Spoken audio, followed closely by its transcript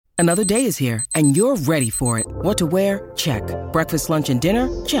Another day is here, and you're ready for it. What to wear? Check. Breakfast, lunch, and dinner?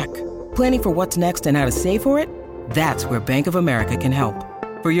 Check. Planning for what's next and how to save for it? That's where Bank of America can help.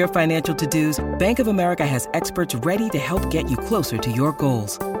 For your financial to-dos, Bank of America has experts ready to help get you closer to your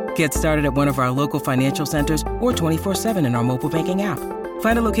goals. Get started at one of our local financial centers or 24/7 in our mobile banking app.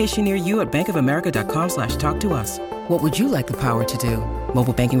 Find a location near you at bankofamerica.com/talktous. What would you like the power to do?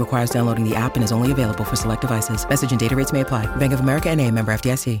 Mobile banking requires downloading the app and is only available for select devices. Message and data rates may apply. Bank of America N.A., member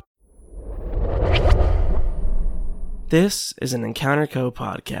FDIC. This is an Encounter Co.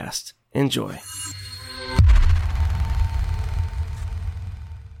 podcast. Enjoy.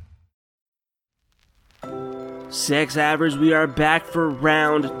 Sex Average, we are back for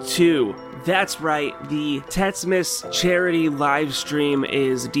round 2. That's right, the Tetsmas charity live stream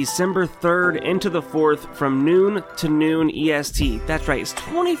is December 3rd into the 4th from noon to noon EST. That's right, it's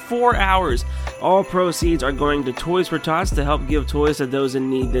 24 hours. All proceeds are going to Toys for Tots to help give toys to those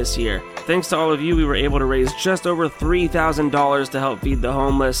in need this year. Thanks to all of you, we were able to raise just over $3,000 to help feed the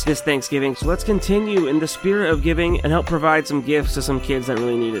homeless this Thanksgiving. So let's continue in the spirit of giving and help provide some gifts to some kids that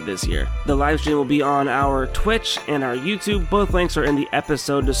really need it this year. The live stream will be on our Twitch and our YouTube. Both links are in the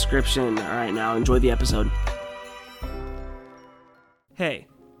episode description. Alright, now enjoy the episode. Hey,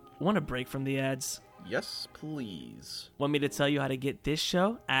 want a break from the ads? Yes, please. Want me to tell you how to get this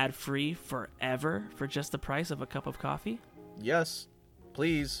show ad-free forever for just the price of a cup of coffee? Yes,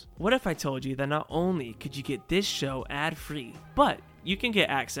 please. What if I told you that not only could you get this show ad-free, but you can get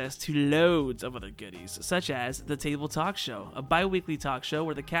access to loads of other goodies, such as The Table Talk Show, a bi-weekly talk show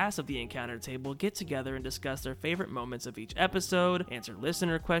where the cast of the Encounter Table get together and discuss their favorite moments of each episode, answer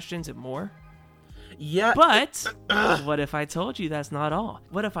listener questions, and more. Yeah. But what if I told you that's not all?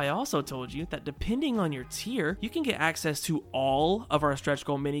 What if I also told you that depending on your tier, you can get access to all of our stretch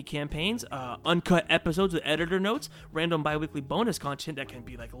goal mini campaigns, uncut episodes with editor notes, random bi-weekly bonus content that can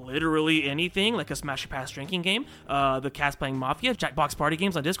be like literally anything, like a Smash Your Pass drinking game, the cast playing Mafia, Jackbox party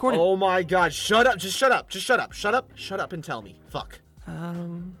games on Discord. Oh my god, shut up, just shut up, just shut up, shut up, shut up and tell me. Fuck.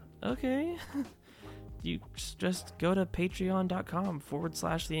 Okay. You just go to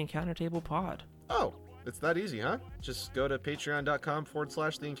patreon.com/the Encounter Table Pod. Oh, it's that easy, huh? Just go to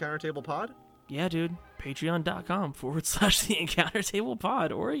patreon.com/the Encounter Table Pod? Yeah, dude. Patreon.com/the Encounter Table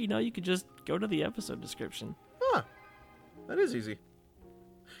Pod. Or, you could just go to the episode description. Huh. That is easy.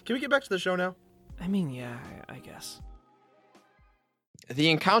 Can we get back to the show now? I mean, yeah, I guess. The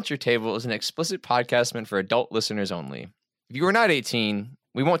Encounter Table is an explicit podcast meant for adult listeners only. If you are not 18,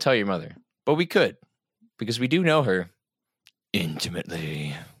 we won't tell your mother. But we could, because we do know her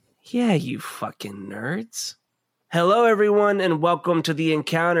intimately. Yeah, you fucking nerds. Hello, everyone, and welcome to the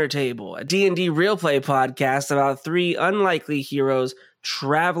Encounter Table, a D&D real play podcast about 3 unlikely heroes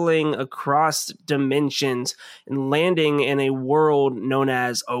traveling across dimensions and landing in a world known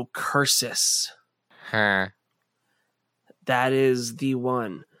as Ocursus. Huh. That is the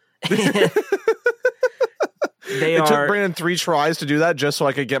one. It took Brandon 3 tries to do that just so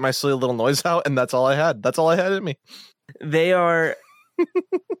I could get my silly little noise out, and that's all I had. That's all I had in me. They are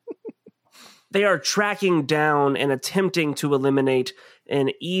tracking down and attempting to eliminate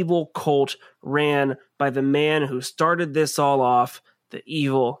an evil cult ran by the man who started this all off, the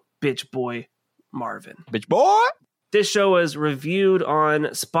evil bitch boy, Marvin. Bitch boy! This show was reviewed on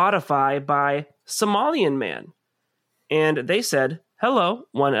Spotify by Somalian Man. And they said, hello,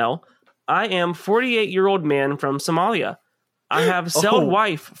 1L. I am 48-year-old man from Somalia. I have sold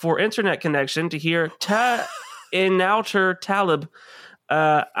wife for internet connection to hear ta in outer Talib.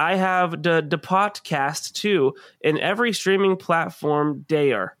 I have the podcast too in every streaming platform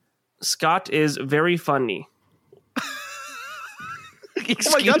there. Scott is very funny. Oh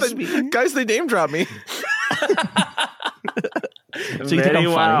my god, guys, they name dropped me. So you think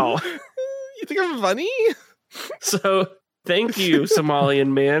I'm wow. Funny? You think I'm funny? So thank you,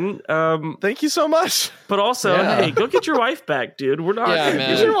 Somalian man. Thank you so much. But also, hey, go get your wife back, dude. We're not. Yeah,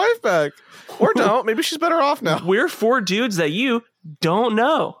 man. Get your wife back. Or don't. Maybe she's better off now. We're 4 dudes that you don't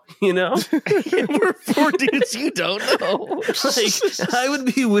know, We're 4 dudes you don't know. Like, I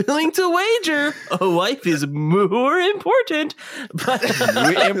would be willing to wager a wife is more important. But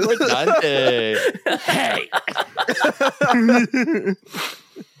Muy importante. Hey.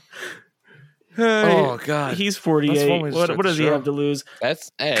 Oh god, he's 48. What does he have to lose?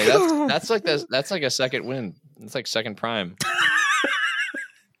 That's like a second win. It's like second prime.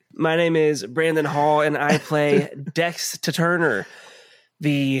 My name is Brandon Hall, and I play Dex Turner,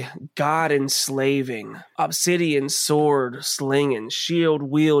 the god enslaving, obsidian sword slinging, shield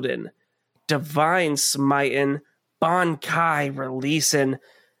wielding, divine smiting, Bankai releasing,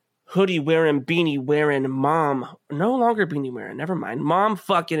 hoodie wearing, beanie wearing, mom, no longer beanie wearing, never mind, mom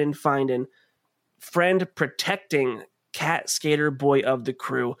fucking and finding, friend protecting cat skater boy of the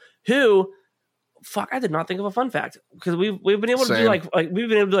crew, who, fuck, I did not think of a fun fact, because we've been able to do like we've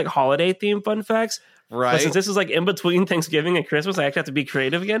been able to do like holiday themed fun facts. Right. But since this is like in between Thanksgiving and Christmas, I actually have to be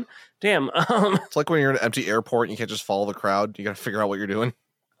creative again. Damn. It's like when you're in an empty airport and you can't just follow the crowd. You got to figure out what you're doing.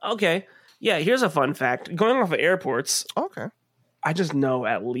 Okay. Yeah, here's a fun fact. Going off of airports, Okay. I just know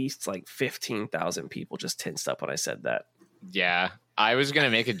at least like 15,000 people just tensed up when I said that. Yeah, I was gonna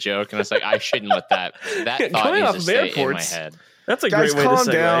make a joke, and I was like, I shouldn't let that thought Going needs off to of stay airports, in my head. That's a Guys, great way calm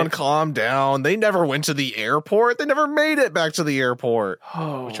to segue. down, calm down. They never went to the airport. They never made it back to the airport.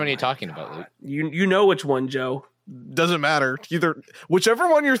 Oh, Which one are you talking about, Luke? you know which one, Joe. Doesn't matter. Either whichever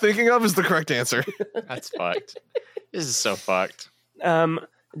one you're thinking of is the correct answer. That's fucked. This is so fucked.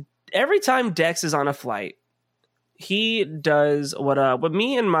 Every time Dex is on a flight, he does what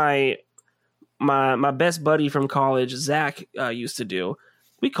me and my best buddy from college, Zach, used to do.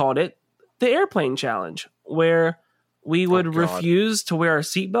 We called it the airplane challenge, where we would refuse to wear our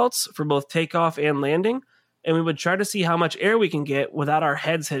seatbelts for both takeoff and landing, and we would try to see how much air we can get without our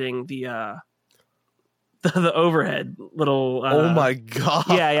heads hitting the overhead little. Oh my god!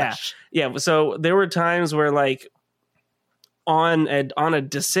 Yeah. So there were times where, like, on a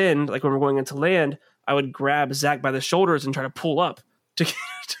descend, like when we're going into land, I would grab Zach by the shoulders and try to pull up to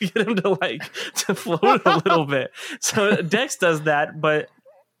get him to float a little bit. So Dex does that, but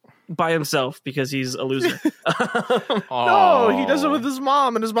by himself because he's a loser. No, he does it with his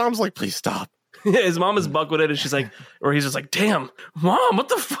mom, and his mom's like, "Please stop." His mom is buck with it, and she's like, or he's just like, "Damn, mom, what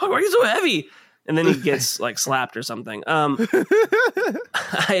the fuck? Why are you so heavy?" And then he gets like slapped or something.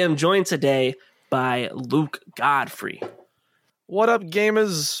 I am joined today by Luke Godfrey. What up,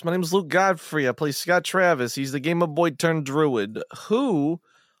 gamers? My name is Luke Godfrey. I play Scott Travis. He's the gamer boy turned druid, who,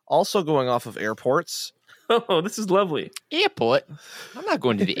 also going off of airports. Oh, this is lovely. Airport? I'm not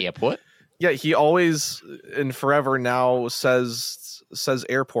going to the airport. Yeah, he always and forever now says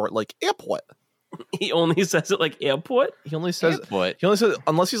airport like airport. He only says it like airport. He only says Airport. he only says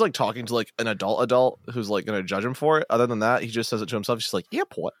unless he's like talking to like an adult who's like going to judge him for it. Other than that, he just says it to himself. He's like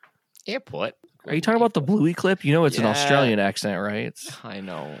airport. Airport. Are you talking about the Bluey clip? You know it's an Yeah. Australian accent, right? I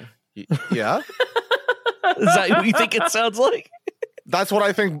know. Yeah, Is that what you think it sounds like? that's what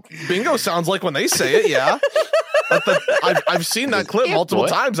I think Bingo sounds like when they say it. Yeah, I've seen that clip multiple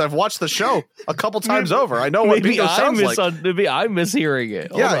times. I've watched the show a couple times over. I know what Bingo sounds like. Maybe I'm mishearing it.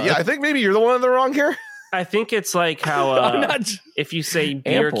 Hold Yeah, on. yeah. I think maybe you're the one in the wrong here. I think it's like how I'm not. if you say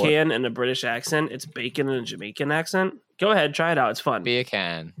beer Airport. can in a British accent, it's bacon in a Jamaican accent. Go ahead, try it out. It's fun. Be a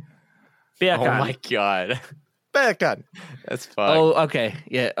can. Beer Oh can. my god. Back on. That's fucked. Oh, okay.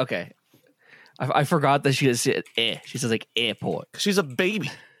 Yeah, okay. I forgot that she just said She says like airport. She's a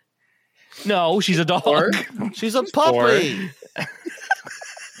baby. No, she's a dog. She's a puppy.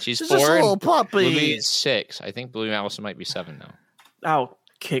 She's She's 4. just a little and puppy. Bluey is 6. I think Bluey Allison might be 7 now. I'll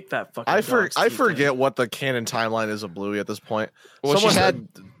kick that fucking. I dog's teeth in. forget what the canon timeline is of Bluey at this point. Well, she's had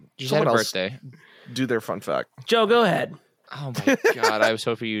someone a else birthday. do their fun fact. Joe, go ahead. Oh my god! I was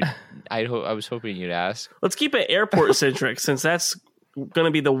hoping you'd. I was hoping you'd ask. Let's keep it airport centric since that's going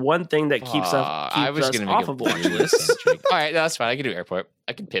to be the one thing that keeps I was us going to off make a of watch Bluey lists. centric. All right, that's fine. I can do airport.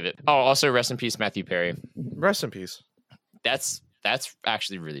 I can pivot. Oh, also rest in peace, Matthew Perry. Rest in peace. That's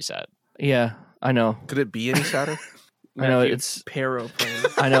actually really sad. Yeah, I know. Could it be any sadder? I know Matthew it's. Paroplane.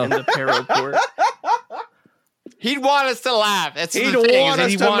 I know. In the Paroport. He'd want us to laugh. That's He'd the thing. want is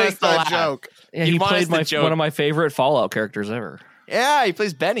us he'd to want make us to that laugh. joke. Yeah, He he wants played the joke. one of my favorite Fallout characters ever. Yeah, he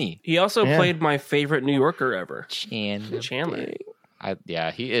plays Benny. He also Yeah. played my favorite New Yorker ever, Chandler. Chandler. Yeah,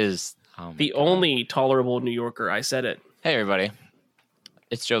 he is. Oh my The God. only tolerable New Yorker. I said it. Hey, everybody.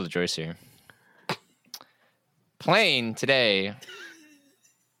 It's Joe the Joyce here. Playing today.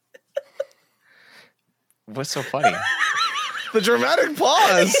 What's so funny? The dramatic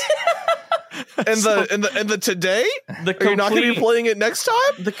pause. And the today? The Are you not going to be complete- playing it next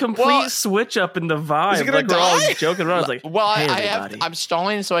time? The complete Well, switch up in the vibe. is he gonna like we're all die? joking around. I was like, Well, hey, I'm everybody.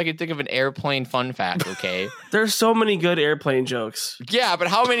 stalling so I can think of an airplane fun fact, okay? There's so many good airplane jokes. Yeah, but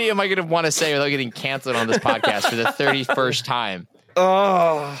how many am I going to want to say without getting canceled on this podcast for the 31st time?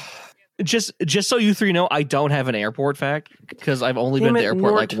 Oh. Just so you three know, I don't have an airport fact because I've only Damn been to it, the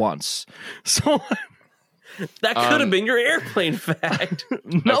airport Nort. like once. So That could have been your airplane fact.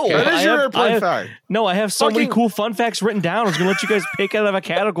 no, Okay. That is I your have- airplane I have- fact. No, I have so many Fucking- cool fun facts written down. I was gonna let you guys pick out of a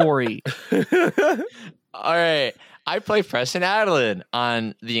category. All right. I play Preston Adeline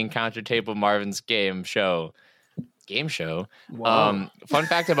on the Encounter Table Marvin's Game show. game show. Wow. Fun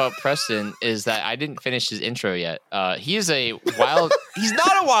fact about Preston is that I didn't finish his intro yet. He's not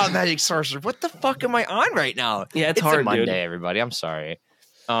a wild magic sorcerer. What the fuck am I on right now? Yeah, it's a hard, Monday, dude. Everybody. I'm sorry.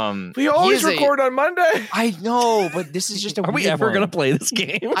 We always record on Monday. I know, but this is just a Are we weird ever one. going to play this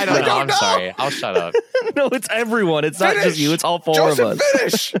game? I don't know. I'm sorry. I'll shut up. No, it's everyone. It's not just you. It's all four Joseph, of us.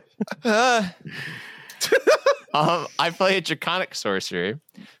 finish. I play a draconic sorcerer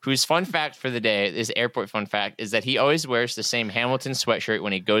whose fun fact for the day, his airport fun fact, is that he always wears the same Hamilton sweatshirt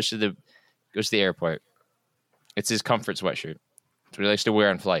when he goes to the airport. It's his comfort sweatshirt. It's what he likes to wear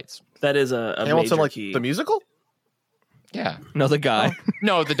on flights. That is a Hamilton, major like key. the musical. Yeah. No, the guy.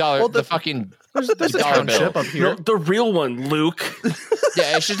 No, the dollar. Well, the fucking There's the a dollar bill. township up here. No, the real one, Luke.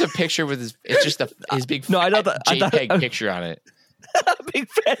 Yeah, it's just a picture with his. It's just his big No, I fat thought that- JPEG picture on it. Big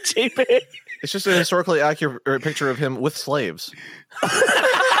fat JPEG. It's just a historically accurate picture of him with slaves.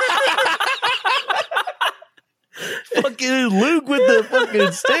 Fucking Luke with the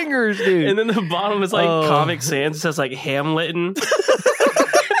fucking stingers, dude. And then the bottom is like Comic Sans. It says like Hamleton.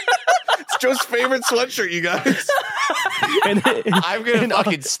 It's Joe's favorite sweatshirt, you guys. and I'm gonna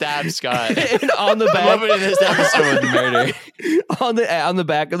fucking stab Scott. and on the I'm back, opening this episode with murder. on the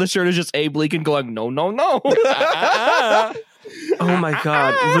back of the shirt is just Abe Lincoln going, no, no, no. Oh my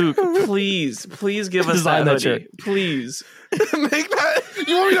God, Luke! Please give us Design that that hoodie. shirt. Please. Make that.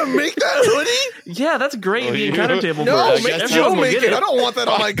 You want me to make that hoodie? Yeah, that's great. Oh, The you- encounter table. No, merch. make Everyone Joe will make get it. I don't want that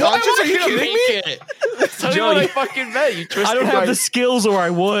on my conscience. Are you kidding me? Tell Joe, me what I you- fucking meant. You twisted I don't have my- the skills or I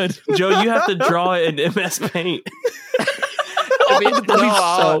would. Joe, you have to draw it in MS Paint.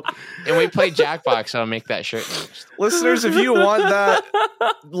 And we play Jackbox, I'll make that shirt next. Listeners, if you want that,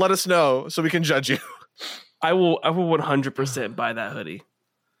 let us know so we can judge you. I will 100% buy that hoodie.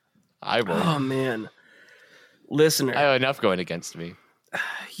 I will. Oh man, listener, I have enough going against me.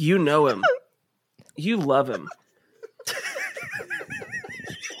 you know him. You love him.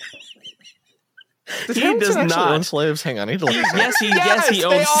 Did He Hamilton does actually not. own slaves? Hang on, I need to look this up. Yes, he they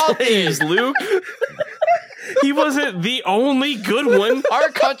owns all slaves, did. Luke. He wasn't the only good one. Our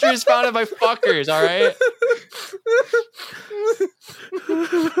country is founded by fuckers, all right?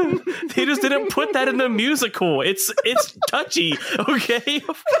 They just didn't put that in the musical. It's touchy, okay?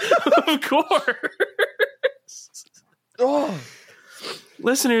 Of course.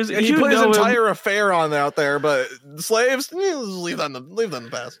 Listeners, Yeah, he you put his know him. entire affair on out there, but slaves, leave them in the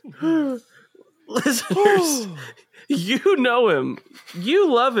past. Listeners, you know him.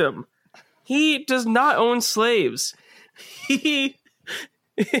 You love him. He does not own slaves. He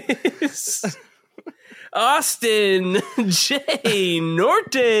is Austin J.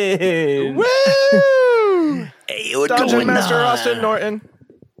 Norton. Woo! Hey, what's Dungeon going Master on? Austin Norton.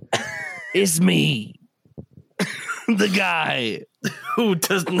 It's me. The guy. Who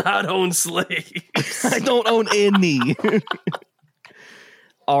does not own slaves? I don't own any.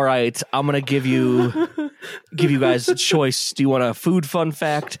 All right, I'm gonna give you guys a choice. Do you want a food fun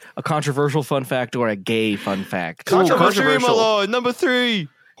fact, a controversial fun fact, or a gay fun fact? Controversial. Number 3.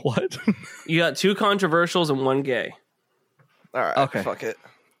 What? You got 2 controversials and 1 gay. All right, Okay. fuck it.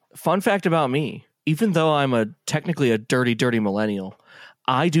 Fun fact about me: even though I'm technically a dirty millennial,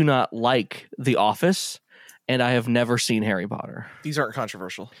 I do not like The Office, and I have never seen Harry Potter. These aren't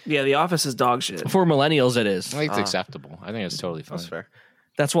controversial. Yeah, The Office is dog shit. For millennials, it is. I think it's acceptable. I think it's totally fine. That's fair.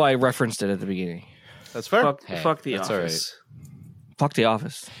 That's why I referenced it at the beginning. That's fair. Fuck The that's all Office. Fuck The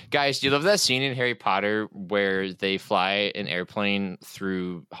Office. Guys, do you love that scene in Harry Potter where they fly an airplane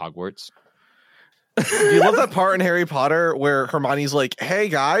through Hogwarts? Do you love that part in Harry Potter where Hermione's like, "Hey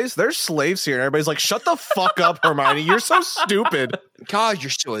guys, there's slaves here," and everybody's like, "Shut the fuck up, Hermione! You're so stupid." God, you're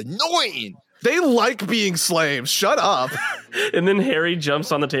so annoying. They like being slaves. Shut up. And then Harry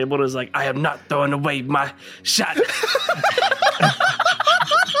jumps on the table and is like, I am not throwing away my shot.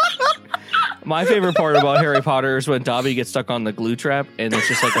 My favorite part about Harry Potter is when Dobby gets stuck on the glue trap, and it's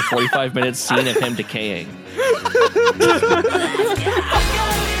just like a 45-minute scene of him decaying.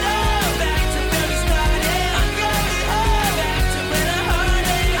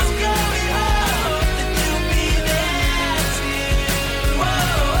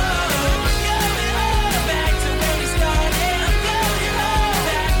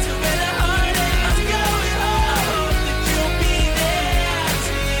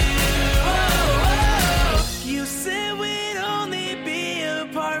 You said we'd only be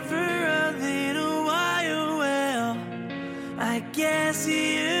apart for a little while. Well, I guess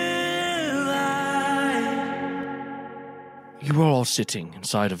you lied. You are all sitting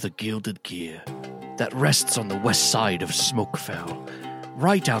inside of the Gilded Gear that rests on the west side of Smokefell,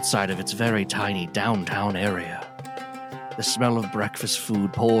 right outside of its very tiny downtown area. The smell of breakfast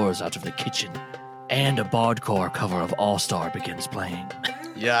food pours out of the kitchen And a Bardcore cover of All Star begins playing.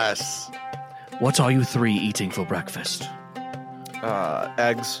 Yes. What are you three eating for breakfast?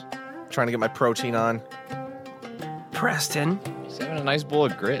 Eggs. Trying to get my protein on. Preston. He's having a nice bowl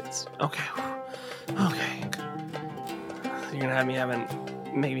of grits. Okay. Okay. You're gonna have me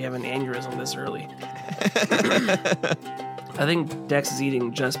maybe have an aneurysm this early. I think Dex is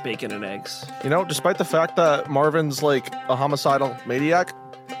eating just bacon and eggs. You know, despite the fact that Marvin's like a homicidal maniac,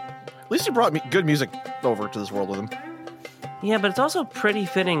 at least he brought good music over to this world with him. Yeah, but it's also pretty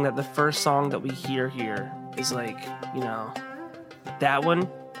fitting that the first song that we hear here is like, you know, that one.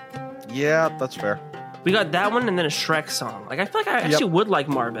 Yeah, that's fair. We got that one and then a Shrek song. Like, I feel like I actually would like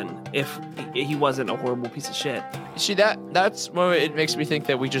Marvin if he wasn't a horrible piece of shit. See, that's where it makes me think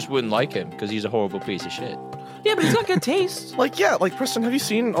that we just wouldn't like him because he's a horrible piece of shit. Yeah, but he's got good taste. Like, Preston, have you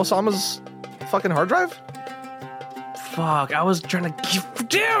seen Osama's fucking hard drive? Fuck, I was trying to...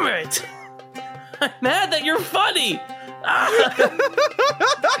 Damn it! I'm mad that you're funny!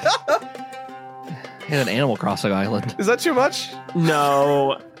 Hit an Animal Crossing island. Is that too much?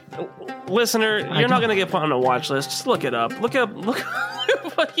 No. Listener, you're not going to get put on a watch list. Just look it up. Look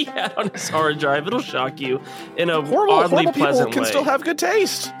what he had on his hard drive. It'll shock you in a oddly horrible pleasant people can way. still have good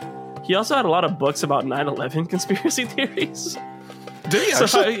taste. He also had a lot of books about 9/11 conspiracy theories. Did he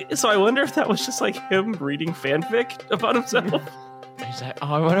actually? So I wonder if that was just like him reading fanfic about himself. He's like,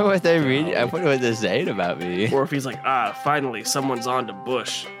 oh, I wonder what they read. I wonder what they're saying about me. Or if he's like, finally, someone's on to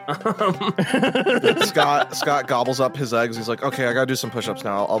Bush. Scott gobbles up his eggs. He's like, okay, I gotta do some push-ups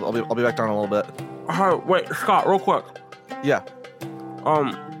now. I'll be back down in a little bit. Wait, Scott, real quick. Yeah.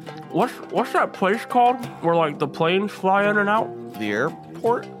 What's that place called where like the planes fly in and out? The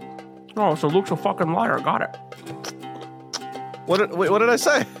airport? Oh, so Luke's a fucking liar. Got it. What did I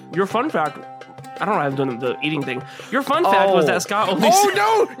say? Your fun fact. I don't know. I've done the eating thing. Your fun fact was that Scott only.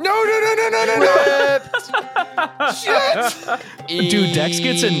 No! Shit! Dude, Dex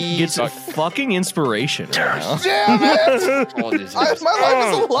gets a fucking inspiration right now. Damn it! My life is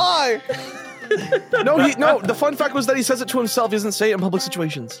a lie. No. The fun fact was that he says it to himself. He doesn't say it in public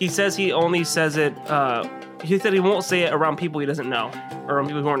situations. He says he only says it. He said he won't say it around people he doesn't know or around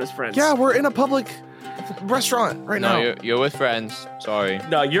people who aren't his friends. Yeah, we're in a public restaurant right now. No, you're with friends. Sorry.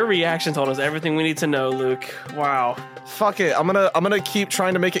 No, your reaction told us everything we need to know, Luke. Wow. Fuck it. I'm gonna keep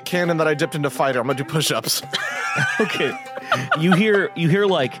trying to make it canon that I dipped into fighter. I'm gonna do push-ups. Okay. You hear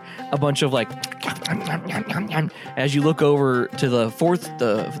like a bunch of like as you look over to the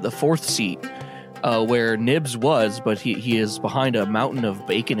fourth seat where Nibs was, but he is behind a mountain of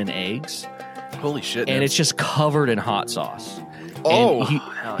bacon and eggs. Holy shit. And Nibs. it's just covered in hot sauce. Oh,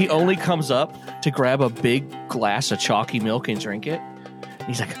 and he only comes up to grab a big glass of chalky milk and drink it.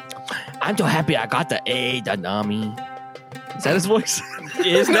 He's like, I'm so happy I got the Nami. Is that his voice? It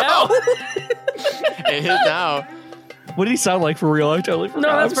is now. It is now. What did he sound like for real? I totally forgot.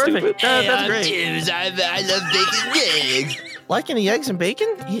 No, that's I'm perfect. stupid. That's great. James, I love bacon eggs. like any eggs and bacon?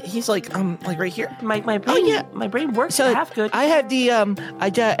 He's like right here. My brain, my brain works half good. I had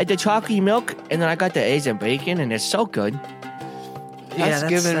the chalky milk, and then I got the eggs and bacon, and it's so good. That's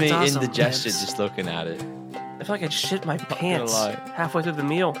giving me awesome, indigestion Nibs. just looking at it. I feel like I'd shit my pants lie. halfway through the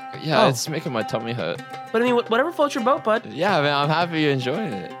meal. Yeah, it's making my tummy hurt. But I mean, whatever floats your boat, bud. Yeah, man, I'm happy you're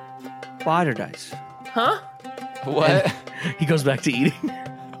enjoying it. Water dice. Huh? What? He goes back to eating.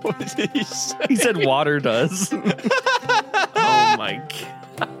 What did he say? He said water does. Oh my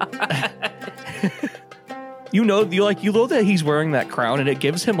god. You know that he's wearing that crown, and it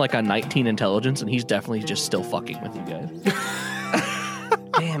gives him like a 19 intelligence, and he's definitely just still fucking with you guys.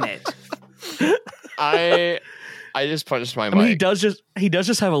 Damn it. I just punched my mic. I mean, he does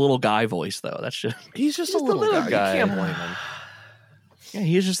just have a little guy voice, though. That's just He's just a little guy. You can't blame him. yeah,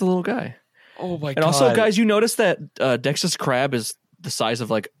 he is just a little guy. Oh my god! And also, guys, you notice that Dex's crab is the size of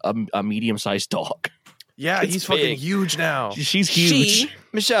like a medium-sized dog. Yeah, It's he's big. fucking huge now. She's huge.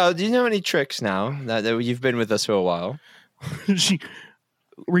 Michelle, do you know any tricks now that you've been with us for a while? She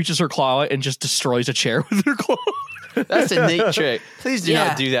reaches her claw out and just destroys a chair with her claw. That's a neat trick. Please do Yeah.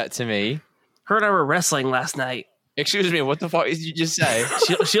 not do that to me. Her and I were wrestling last night. Excuse me, what the fuck did you just say?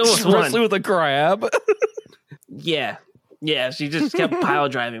 She almost won. Wrestling with a crab. Yeah. Yeah, she just kept pile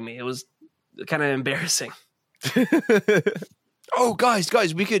driving me. It was kind of embarrassing. Oh, guys,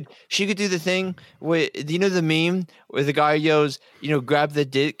 she could do the thing where, do you know the meme where the guy yells, grab the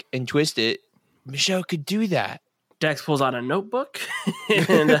dick and twist it? Michelle could do that. Dex pulls out a notebook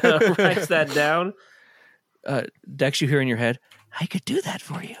and writes that down. Dex, you hear in your head, I could do that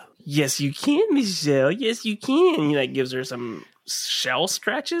for you. Yes, you can, Michelle. Yes, you can. He like gives her some shell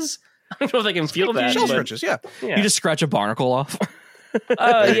scratches. I don't know if I can feel that. Shell but- scratches, yeah. Yeah. You just scratch a barnacle off.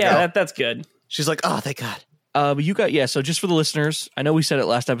 Yeah, that's good. She's like, oh, thank God. You got, so just for the listeners, I know we said it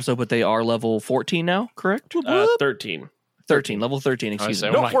last episode, but they are level 14 now, correct? 13. 13, level 13, excuse me.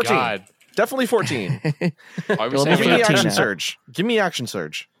 Oh my 14. God. Definitely 14. I was Level Give me 13 action now. surge. Give me action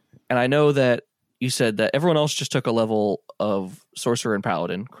surge. And I know that you said that everyone else just took a level of sorcerer and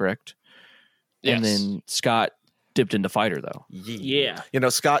paladin, correct? Yes. And then Scott dipped into fighter, though. Yeah. You know,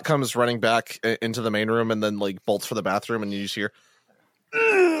 Scott comes running back into the main room and then like bolts for the bathroom, and you just hear.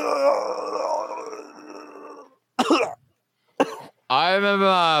 I remember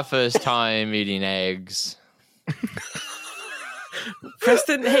my first time eating eggs.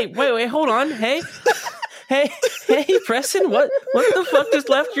 Preston, hey, wait, hold on. Hey, Preston, what the fuck just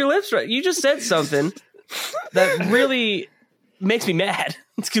left your lips right? You just said something that really makes me mad.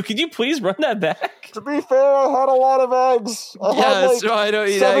 Could you please run that back? To be fair, I had a lot of eggs. That's why I don't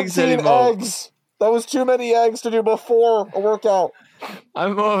eat eggs anymore. That was too many eggs to do before a workout.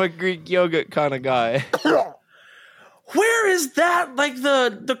 I'm more of a Greek yogurt kind of guy. Where is that, like,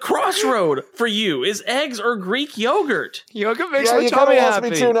 the crossroad for you? Is eggs or Greek yogurt? Yogurt makes my tummy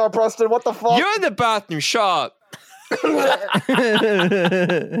happy. now, Preston. What the fuck? You're in the bathroom, shut up.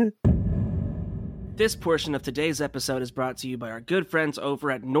 This portion of today's episode is brought to you by our good friends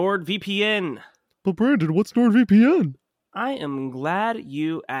over at NordVPN. But Brandon, what's NordVPN? I am glad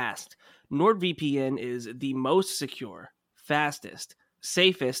you asked. NordVPN is the most secure, fastest,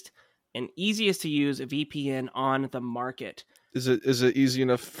 safest, and easiest to use VPN on the market. Is it easy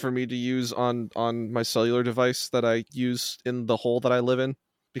enough for me to use on my cellular device that I use in the hole that I live in?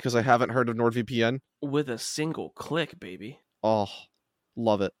 Because I haven't heard of NordVPN. With a single click, baby. Oh,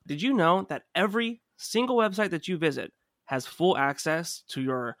 love it. Did you know that every single website that you visit has full access to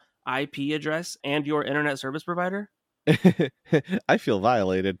your IP address and your internet service provider? I feel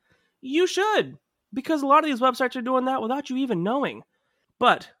violated. You should, because a lot of these websites are doing that without you even knowing.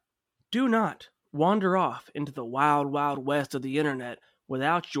 But do not wander off into the wild, wild west of the internet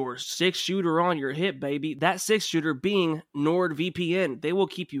without your 6-shooter on your hip, baby. That 6-shooter being NordVPN. They will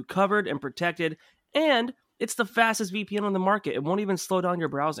keep you covered and protected, and it's the fastest VPN on the market. It won't even slow down your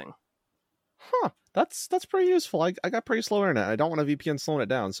browsing. Huh. That's pretty useful. I got pretty slow internet. I don't want a VPN slowing it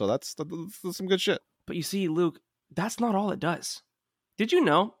down, so that's some good shit. But you see, Luke, that's not all it does. Did you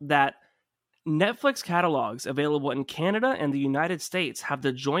know that Netflix catalogs available in Canada and the United States have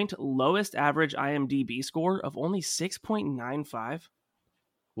the joint lowest average IMDb score of only 6.95?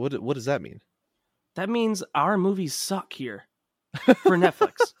 What does that mean? That means our movies suck here for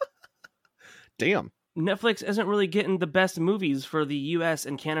Netflix. Damn. Netflix isn't really getting the best movies for the US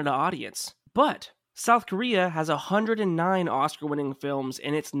and Canada audience. But South Korea has 109 Oscar-winning films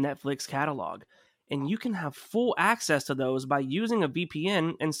in its Netflix catalog, and you can have full access to those by using a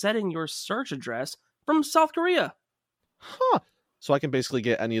VPN and setting your search address from South Korea. Huh. So I can basically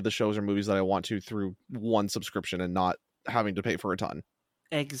get any of the shows or movies that I want to through one subscription and not having to pay for a ton.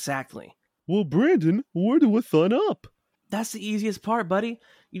 Exactly. Well, Brandon, where do I sign up? That's the easiest part, buddy.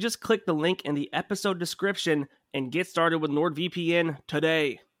 You just click the link in the episode description and get started with NordVPN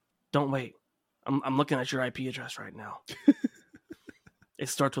today. Don't wait. I'm looking at your IP address right now. It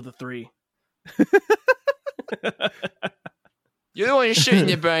starts with a 3. You're the one who's shooting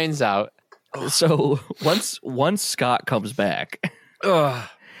your brains out. So once Scott comes back,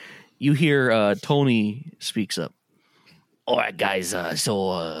 you hear Tony speaks up. All right, guys.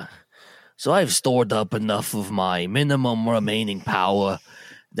 So I've stored up enough of my minimum remaining power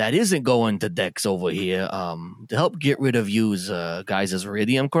that isn't going to Dex over here to help get rid of you's guys'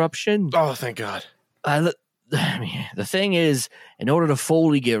 Ruidium corruption. Oh, thank God. I mean, the thing is, in order to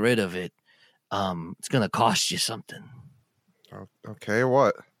fully get rid of it, it's gonna cost you something. Okay,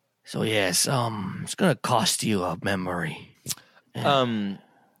 what? So yes, it's gonna cost you a memory. And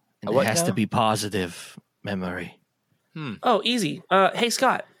it what has now? to be positive memory. Oh, easy. Hey,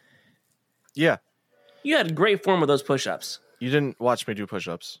 Scott. Yeah. You had great form with those push-ups. You didn't watch me do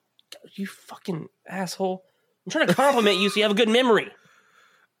push-ups. You fucking asshole. I'm trying to compliment you so you have a good memory.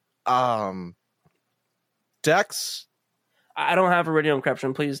 Dex, I don't have iridium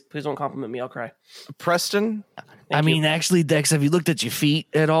corruption. Please don't compliment me. I'll cry. Preston. I mean, actually, Dex, have you looked at your feet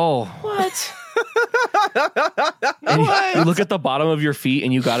at all? What? And you look at the bottom of your feet,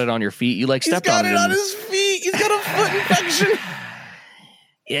 and you got it on your feet. You like stepped on it. his feet. He's got a foot infection.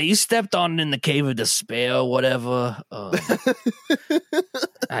 Yeah, you stepped on it in the cave of despair or whatever.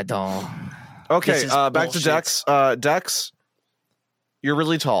 I don't. Okay, This is back to bullshit. Dex. Dex, you're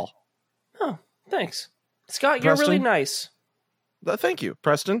really tall. Oh, thanks. Scott, you're Preston? really nice. Thank you,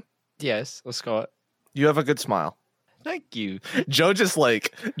 Preston. Yes, well, Scott. You have a good smile. Thank you. Joe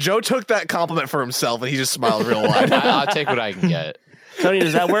took that compliment for himself and he just smiled real wide. I'll take what I can get. Tony,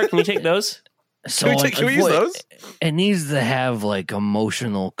 does that work? Can you take those? Can we use those? It needs to have like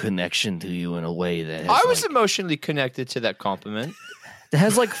emotional connection to you in a way that has, I was emotionally connected to that compliment. that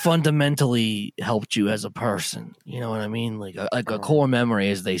has like fundamentally helped you as a person. You know what I mean? Like a core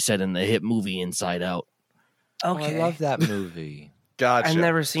memory, as they said in the hit movie Inside Out. Okay. I love that movie. Gotcha. I've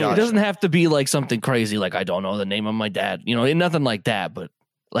never seen It it. doesn't have to be like something crazy, like I don't know the name of my dad. You know, nothing like that. But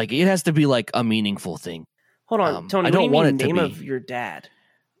like it has to be like a meaningful thing. Hold on, Tony. I don't what do you want mean it to name be. of your dad?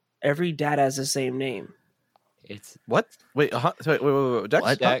 Every dad has the same name. It's What? Wait, wait. Dex?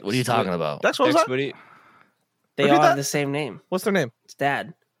 What? Dex, What are you talking about? Dex, what was Dex, that? what do you- They Repeat all that? have the same name. What's their name? It's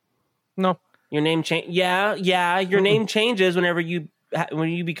dad. No. Your name change. Yeah. Your name changes whenever you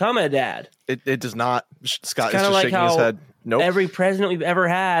become a dad. It does not. Scott is kinda just like shaking his how head. Nope. Every president we've ever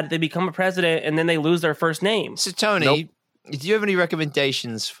had, they become a president and then they lose their first name. So, Tony, Nope. do you have any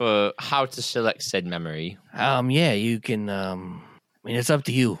recommendations for how to select said memory? Yeah, you can. I mean, it's up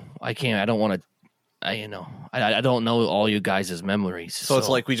to you. I can't. I don't want to. I don't know all you guys' memories. So it's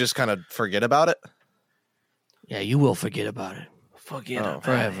like we just kind of forget about it? yeah, you will forget about it Forget about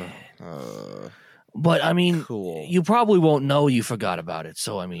forever. it. But I mean, Cool. you probably won't know you forgot about it.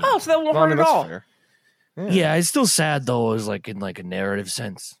 So I mean, Oh, so that won't Well, I hurt mean, at that's all. fair. yeah, it's still sad though. Is like in like a narrative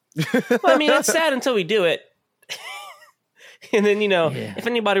sense. Well, I mean, it's sad until we do it. And then, Yeah. if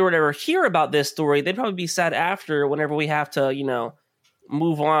anybody were to ever hear about this story, they'd probably be sad after whenever we have to,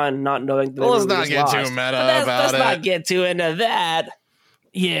 move on, not knowing that Well, let's everybody not was get too lost. meta But let's about not it. get too into that.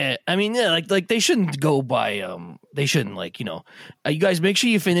 Yeah, I mean, yeah, like they shouldn't go by. They shouldn't you guys make sure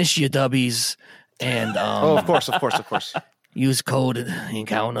you finish your dubbies and Oh, of course. use code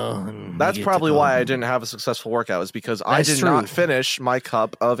encounter. And That's you get probably to why I go. didn't have a successful workout, is because I That's did true. not finish my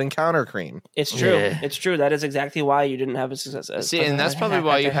cup of encounter cream. It's true. Yeah. It's true. That is exactly why you didn't have a success. See, and that's probably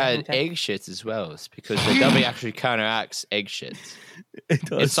why you had egg shits as well. It's because the W actually counteracts egg shits.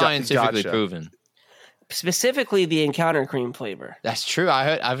 It's scientifically Gotcha. proven. Specifically the encounter cream flavor. That's true.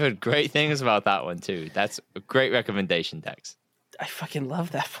 I've heard great things about that one too. That's a great recommendation, Dex. I fucking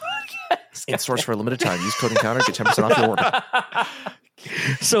love that podcast. In source for a limited time. Use code encounter, get 10% off your order.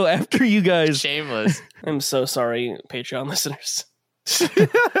 So after you guys, Shameless. I'm so sorry, Patreon listeners.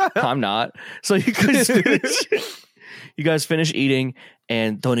 I'm not. So you guys finish eating,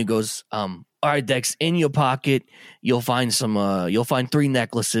 and Tony goes, "All right, Dex, in your pocket, you'll find 3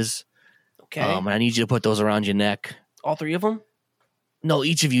 necklaces. Okay. And I need you to put those around your neck. All 3 of them? No,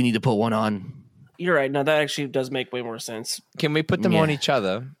 each of you need to put one on. You're right. No, that actually does make way more sense. Can we put them on each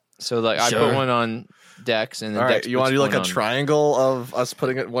other? So like I Sure. put one on Dex and then All right, Dex you want to puts do like one a on triangle of us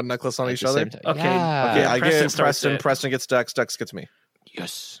putting one necklace on at each the other? same time. Okay. Yeah. Okay, I Preston get starts Preston. it. Preston gets Dex. Dex gets me.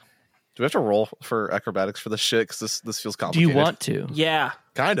 Yes. Do we have to roll for acrobatics for this shit? Because this feels Do complicated. you want to? Yeah.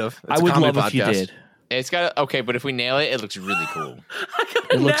 Kind of. It's I a would comedy love if you podcast. did. It's got okay, but if we nail it, it looks really cool. I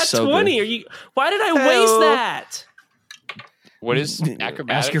got a It looks nat so 20. good. Are you? Why did I waste that? What is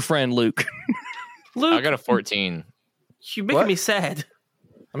acrobatics? Ask your friend Luke. Luke, I got a 14. you're making What? me sad.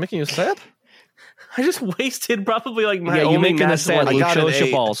 I'm making you sad? I just wasted probably like my Yeah, only you making nat us sad, 20. Luke. got Show an us your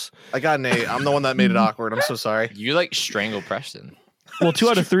 8. balls. I got an 8. I'm the one that made it awkward. I'm so sorry. You like strangle Preston. Well, 2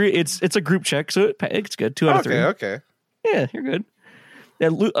 out of 3. It's a group check, so it's good. 2 out of 3. Okay. Yeah, you're good.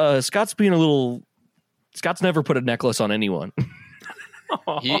 Yeah, Scott's being a little. Scott's never put a necklace on anyone.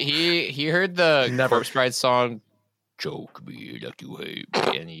 He heard the Never. Corpse Bride song, "Choke Me Like You Hate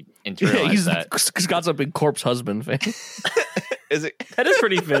Me," and he Yeah, internalized that. Scott's a big corpse husband fan. Is it? That is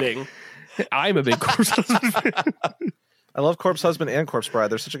pretty fitting. I'm a big corpse husband fan. I love Corpse Husband and Corpse Bride.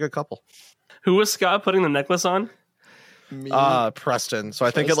 They're such a good couple. Who was Scott putting the necklace on? Preston. So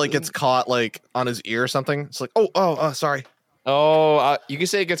I think it like gets caught like on his ear or something. It's like, sorry. Oh, you can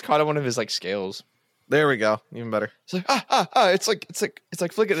say it gets caught on one of his like scales. There we go. Even better. It's like it's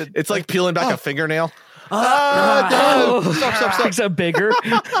like flicking it. It's like peeling back a fingernail. Stop. Except bigger.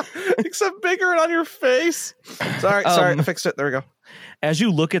 Except bigger and on your face. Sorry, I fixed it. There we go. As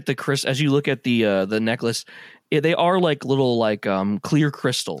you look at the necklace, they are like little like clear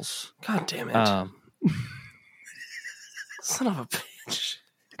crystals. God damn it. Son of a bitch.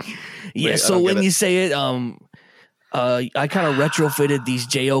 Yeah, Wait, I so don't when get it. you say it, I kind of retrofitted these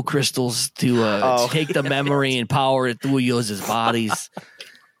JO crystals to take the memory and power it through yours' bodies.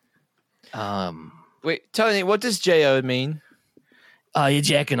 Wait, Tony, what does JO mean? You're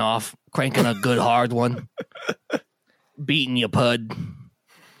jacking off, cranking a good hard one, beating your pud.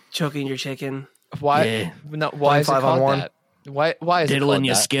 Choking your chicken. Why? Yeah. No, why is it 5 on called 1. that? Why is it Diddling called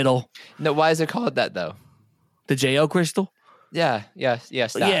your that? skittle. No, why is it called that though? The JO crystal? Yes.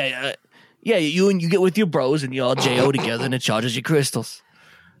 That. Yeah, you get with your bros and you all JO together and it charges your crystals.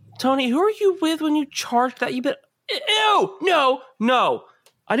 Tony, who are you with when you charge that? You bet. Ew! No.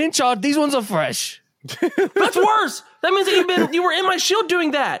 I didn't charge. These ones are fresh. That's worse. That means that you were in my shield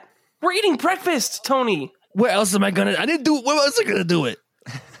doing that. We're eating breakfast, Tony. Where else am I gonna? I didn't do it. Where else am I gonna do it?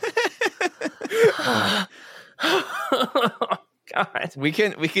 God. We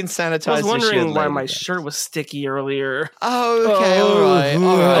can sanitize. I was wondering why later, my guys. shirt was sticky earlier. Oh, okay, all right.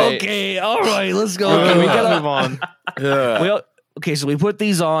 Okay, all right. Let's go. Okay, we we gotta move on. Yeah. Okay, so we put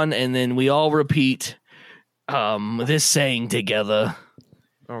these on, and then we all repeat this saying together.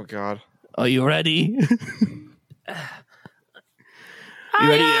 Oh God. Are you ready?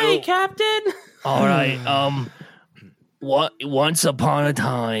 Aye, Captain. All right. Once upon a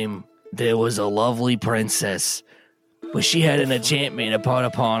time, there was a lovely princess, but she had an enchantment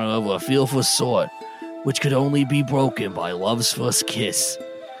upon her of a fearful sort, which could only be broken by love's first kiss.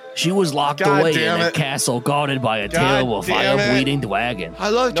 She was locked God away in damn a it. castle guarded by a God terrible damn it. fire-breathing dragon. I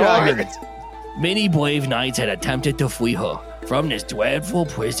love No, I- dragons. Many brave knights had attempted to free her from this dreadful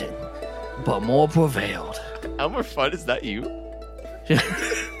prison, but more prevailed. Elmer Fudd, is that you?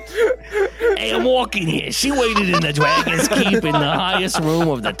 Hey, I'm walking here. She waited in the dragon's keep in the highest room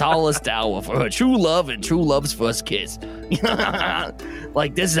of the tallest tower for her true love and true love's first kiss.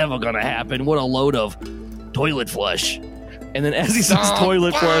 Like this is ever gonna happen. What a load of toilet flush. And then as he says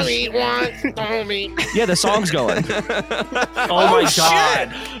toilet flush, yeah, the song's going. Oh my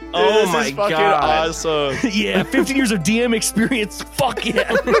God. Oh This my is fucking God. awesome. Yeah, 15 years of DM experience. Fuck yeah.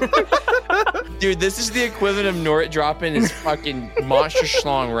 Dude, this is the equivalent of Nort dropping his fucking monster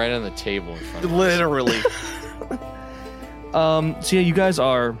schlong right on the table in front of him. Literally. So yeah, you guys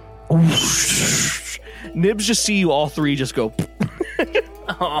are. Nibs just see you all three just go.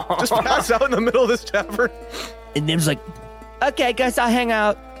 Just pass out in the middle of this tavern. And Nibs like, okay, guys, I'll hang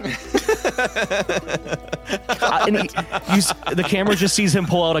out. And the camera just sees him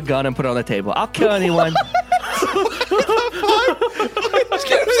pull out a gun and put it on the table. I'll kill anyone. This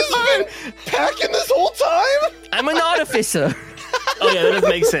kid has been packing this whole time? I'm an artificer. Oh yeah, that does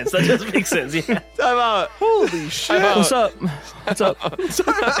make sense. That does make sense. Yeah. Time out. Holy shit. What's up? What's up?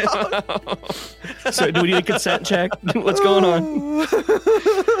 So, do we need a consent check? What's going on?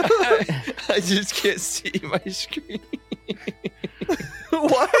 I just can't see my screen.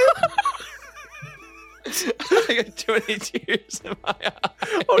 What? I got 20 tears in my eye.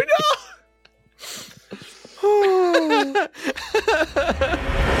 Oh no.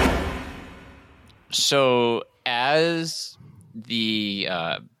 So as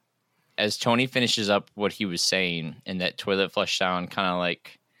Tony finishes up what he was saying, and that toilet flush sound kind of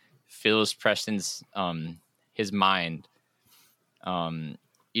like fills Preston's his mind,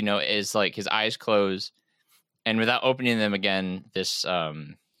 is like his eyes close, and without opening them again, this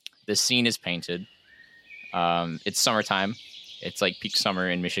scene is painted. It's summertime. It's like peak summer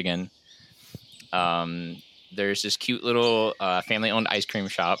in Michigan. There's this cute little family-owned ice cream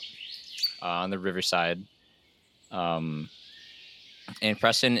shop on the riverside. And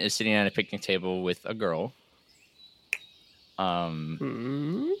Preston is sitting at a picnic table with a girl.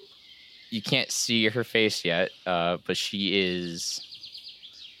 You can't see her face yet, but she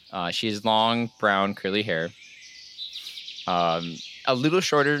has long brown curly hair. A little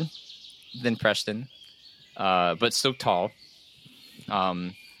shorter than Preston, but still tall.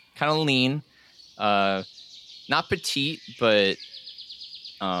 Kind of lean, not petite, but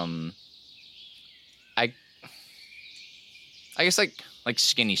I guess like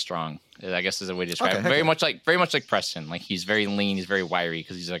skinny strong, I guess is a way to describe it. Very much like Preston. Like he's very lean, he's very wiry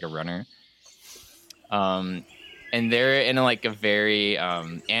because he's like a runner. And they're in a very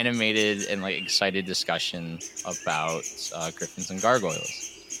animated and like excited discussion about griffins and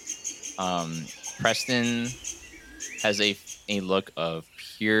gargoyles. Preston has a look of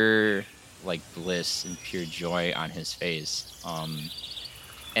pure like bliss and pure joy on his face.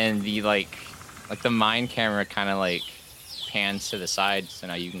 And the like the mind camera kind of like pans to the side, so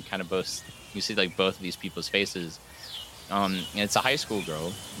now you can kind of you see like both of these people's faces. And it's a high school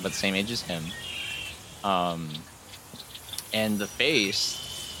girl, but same age as him. And the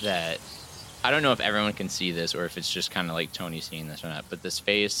face that, I don't know if everyone can see this or if it's just kind of like Tony seeing this or not, but this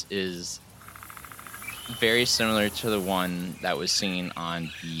face is very similar to the one that was seen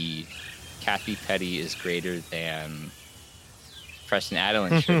on the Kathy Petty is greater than Preston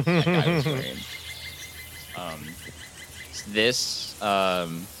Adeline shirt that guy was wearing.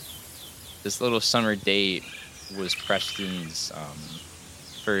 This little summer date was Preston's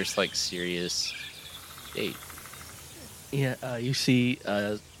first like serious date. Yeah, you see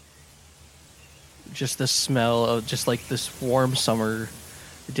just the smell of just like this warm summer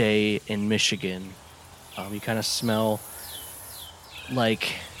day in Michigan. You kind of smell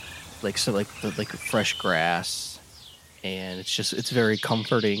like fresh grass and it's very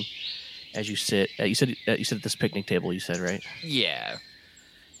comforting as you sit. You said at this picnic table. You said, right? Yeah.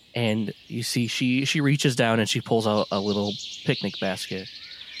 And you see she reaches down and she pulls out a little picnic basket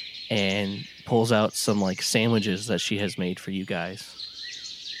and pulls out some like sandwiches that she has made for you guys.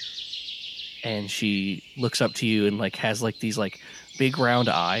 And she looks up to you and like has like these like big round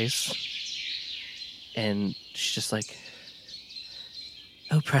eyes. And she's just like,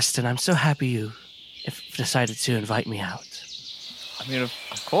 "Oh, Preston, I'm so happy you decided to invite me out." I mean,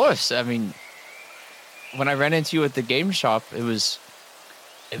 of course. I mean, when I ran into you at the game shop, it was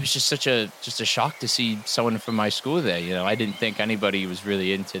just such a shock to see someone from my school there. You know, I didn't think anybody was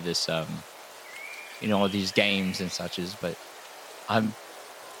really into this, all these games and suches. But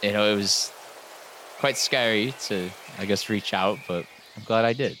it was quite scary to, I guess, reach out. But I'm glad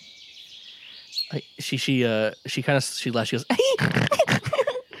I did. She laughs. She goes,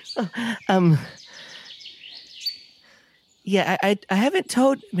 yeah, I haven't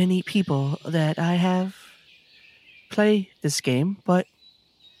told many people that I have played this game, but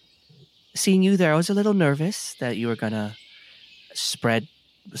seeing you there, I was a little nervous that you were gonna spread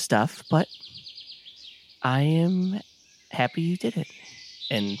stuff, but I am happy you did it.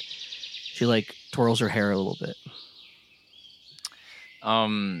 And she like twirls her hair a little bit.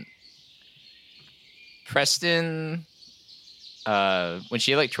 Preston, when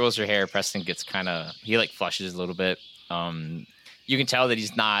she like twirls her hair, Preston gets he like flushes a little bit. You can tell that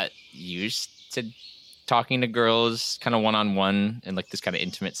he's not used to talking to girls kind of one-on-one in like this kind of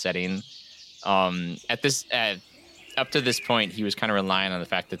intimate setting. Up to this point, he was kind of relying on the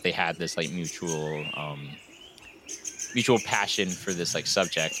fact that they had this like mutual passion for this like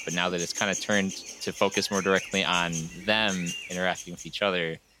subject. But now that it's kind of turned to focus more directly on them interacting with each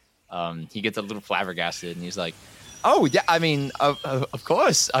other, he gets a little flabbergasted and he's like, "Oh yeah, I mean, of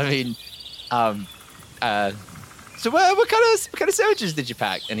course. I mean, so what kind of sandwiches did you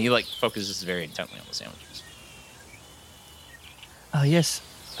pack?" And he like focuses very intently on the sandwiches. Oh yes,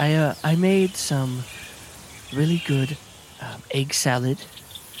 I made some really good egg salad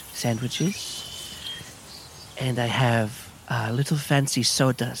sandwiches, and I have little fancy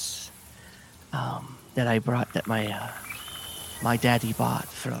sodas that I brought that my daddy bought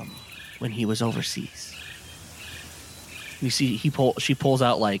from when he was overseas. You see, she pulls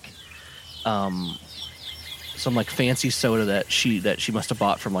out like some like fancy soda that she must have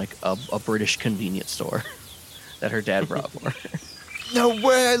bought from like a British convenience store that her dad brought for her. No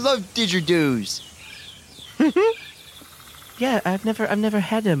way! I love didgeridoos. Yeah, I've never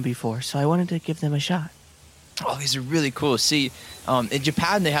had them before, so I wanted to give them a shot. Oh, these are really cool. See, in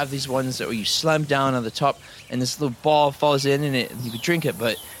Japan they have these ones that where you slam down on the top and this little ball falls in it and you can drink it.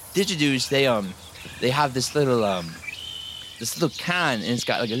 But didgeridoos, they have this little can and it's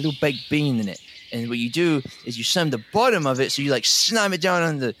got like a little baked bean in it. And what you do is you slam the bottom of it, so you like slam it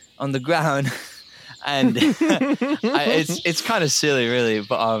down on the ground, and it's kind of silly, really.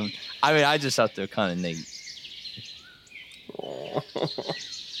 But I mean, I just thought they were kind of neat.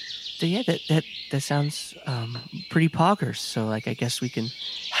 So yeah, that sounds pretty poggers. So like, I guess we can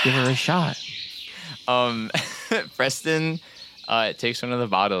give her a shot. Preston takes one of the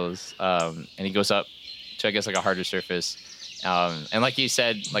bottles and he goes up to, I guess, like a harder surface. And like you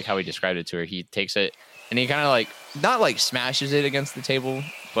said, like how he described it to her, he takes it and he kind of like, not like smashes it against the table,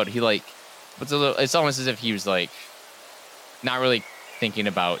 but he like puts a little, it's almost as if he was like not really thinking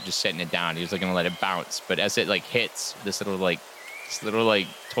about just setting it down. He was like going to let it bounce. But as it like hits this little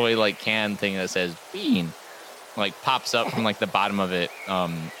toy like can thing that says bean, like pops up from like the bottom of it.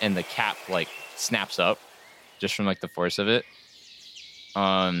 And the cap like snaps up just from like the force of it.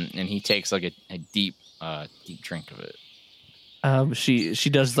 And he takes like a deep drink of it. She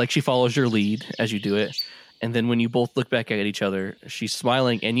does, like, she follows your lead as you do it, and then when you both look back at each other, she's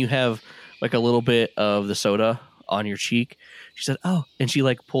smiling, and you have like a little bit of the soda on your cheek. She said, "Oh," and she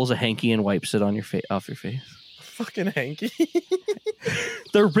like pulls a hanky and wipes it on your off your face. Fucking hanky.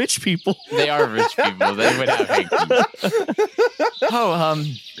 They're rich people. They are rich people. They would have hankies. Oh,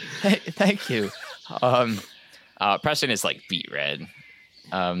 thank you. Preston is like beet red.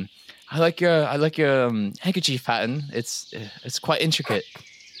 I like your handkerchief pattern. It's quite intricate.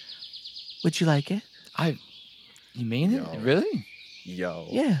 Would you like it? You mean it? Really? Yo.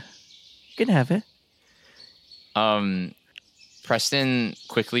 Yeah, you can have it. Preston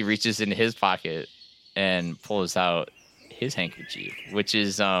quickly reaches into his pocket and pulls out his handkerchief, which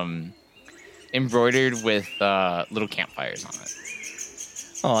is embroidered with little campfires on it.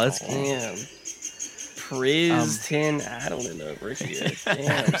 Oh, that's damn. Prizton, I don't even know where she is.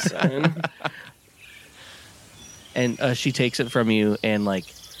 Damn, son. And she takes it from you, and like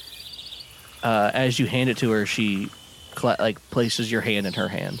as you hand it to her, she places your hand in her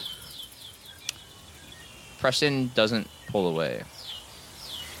hand. Preston doesn't pull away,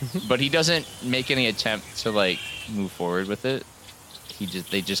 but he doesn't make any attempt to like move forward with it. He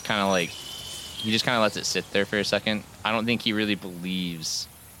just kind of lets it sit there for a second. I don't think he really believes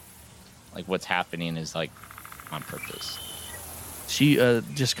like what's happening is like on purpose. She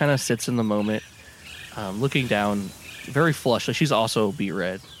just kind of sits in the moment, looking down, very flushed. Like she's also beet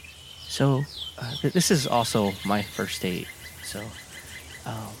red. So this is also my first date. So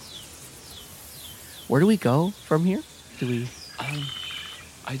where do we go from here? Do we?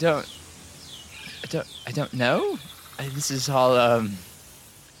 I don't know. This is all.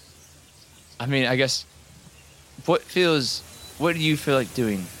 I mean, I guess. What do you feel like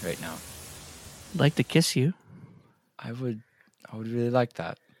doing right now? I'd like to kiss you. I would really like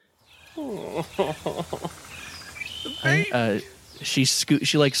that. She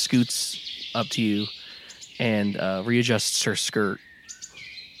scoots up to you and readjusts her skirt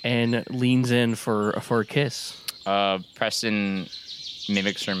and leans in for a kiss. Preston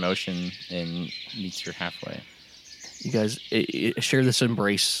mimics her motion and meets her halfway. You guys share this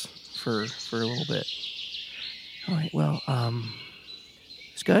embrace for a little bit. All right. Well,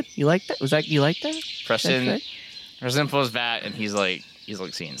 it's good. You like that? You like that? Preston pulls back and he's like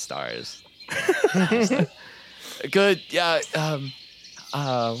seeing stars. Good. Yeah.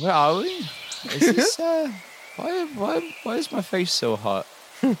 Where are we? Is this, why is my face so hot?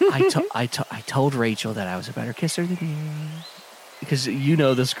 I told Rachel that I was a better kisser than you. Because you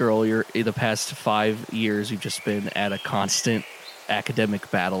know this girl, you're in the past 5 years, you've just been at a constant academic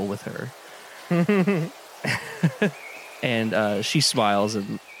battle with her. And she smiles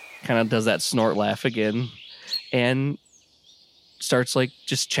and kind of does that snort laugh again and starts like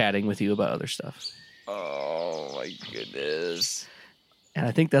just chatting with you about other stuff. Oh my goodness. And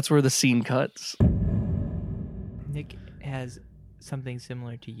I think that's where the scene cuts. Nick has something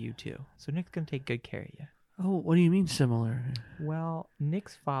similar to you too. So Nick's going to take good care of you. Oh, what do you mean similar? Well,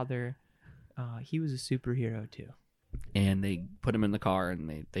 Nick's father, he was a superhero too. And they put him in the car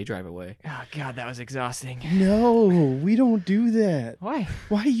and they drive away. Oh, God, that was exhausting. No, we don't do that. Why?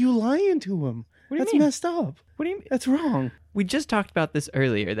 Why are you lying to him? What do you That's mean? messed up. What do you mean? That's wrong. We just talked about this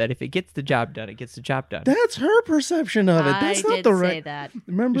earlier, that if it gets the job done, it gets the job done. That's her perception of it. That's I not did the say right. that.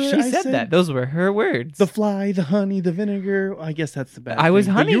 Remember, She I said that. Those were her words. The fly, the honey, the vinegar. I guess that's the bad. I was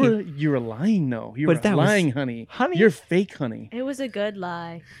thing. But honey. You were lying, though. You But were that was lying, honey. honey? You're fake, honey. It was a good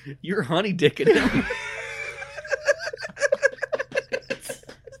lie. You're honey dicking him.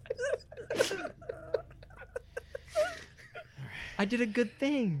 I did a good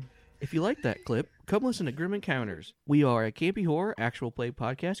thing. If you like that clip, come listen to Grim Encounters. We are a campy horror actual play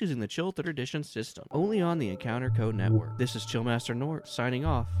podcast using the Chill 3rd Edition system, only on the Encounter Code Network. This is Chillmaster Nort signing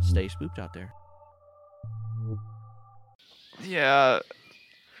off. Stay spooked out there. Yeah.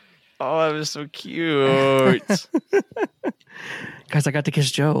 Oh, that was so cute. Guys, I got to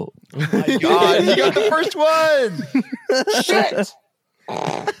kiss Joe. Oh my God, you got the first one. Shit.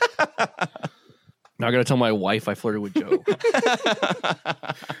 Now I got to tell my wife I flirted with Joe.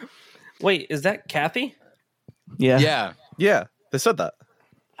 Wait, is that Kathy? Yeah. Yeah. Yeah, they said that.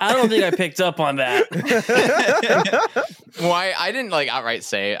 I don't think I picked up on that. Well, I didn't like outright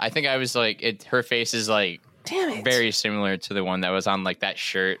say it. I think I was like, her face is like, Damn it. very similar to the one that was on like that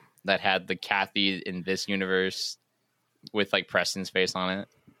shirt that had the Kathy in this universe with like Preston's face on it.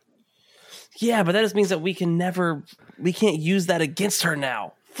 Yeah, but that just means that we can't use that against her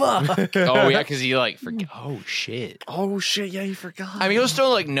now. Fuck. Oh yeah, because he like forget. Oh shit. Oh shit! Yeah, you forgot. I mean, he'll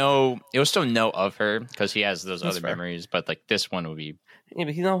still know of her because he has those That's other fair. memories. But like this one would be Yeah,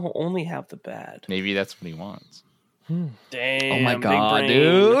 but he'll only have the bad. maybe that's what he wants. Damn. Oh my big God, brain.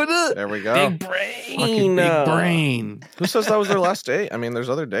 dude. There we go. Big brain. Fucking big brain. Who says that was their last date? I mean, there's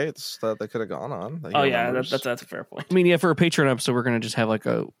other dates that they could have gone on. that he Oh yeah, remembers. that's a fair point. I mean, yeah, for a Patreon episode, we're going to just have like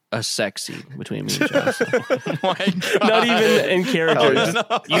a sex scene between me and Joe. So. Oh my God. Not even in character. Oh, yeah.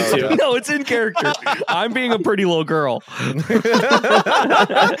 Just you two. No, it's in character. I'm being a pretty little girl.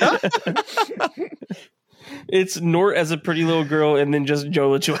 It's Nort as a pretty little girl, and then just Joe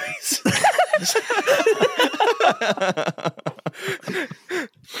LaChoice.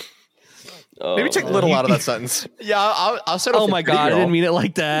 Maybe take little out of that sentence. Yeah, I'll settle. Oh for my pretty God, I girl. didn't mean it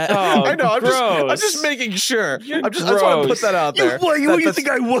like that. Oh, I know. I'm gross. just making sure. You're I just want to put gross. that out there. What do you That's- think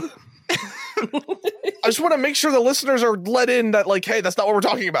I was? I just want to make sure the listeners are let in that, like, hey, that's not what we're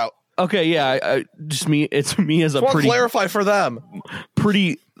talking about. Okay, yeah, just me. It's me as a I want to pretty, clarify for them.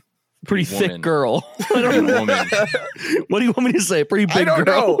 pretty Pretty thick woman. girl. Pretty woman. What do you want me to say? Pretty big I don't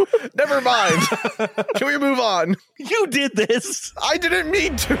girl. know. Never mind. Can we move on? You did this. I didn't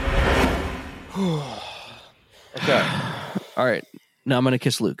mean to. Okay. All right. Now I'm gonna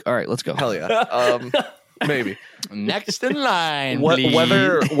kiss Luke. All right, let's go. Hell yeah. Maybe. Next in line,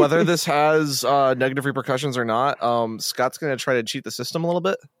 Whether this has negative repercussions or not, Scott's going to try to cheat the system a little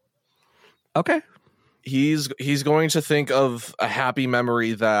bit. Okay. He's going to think of a happy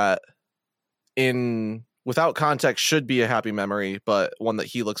memory that, without context, should be a happy memory, but one that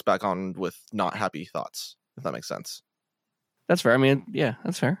he looks back on with not happy thoughts. If that makes sense. That's fair. I mean, yeah,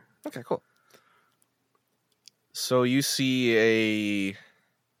 that's fair. Okay, cool. So you see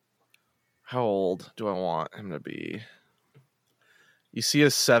how old do I want him to be? You see a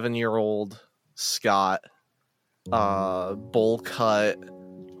 7-year-old Scott, bowl cut,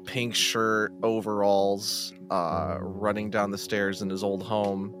 pink shirt, overalls, running down the stairs in his old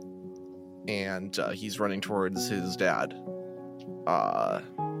home, and he's running towards his dad.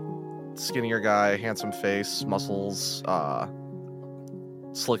 Skinnier guy, handsome face, muscles,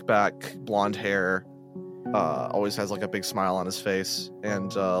 slick back, blonde hair, always has like a big smile on his face,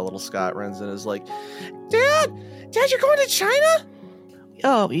 and little Scott runs in and is like, Dad, you're going to China?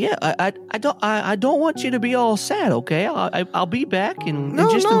 Oh yeah, I don't want you to be all sad, okay? I'll be back in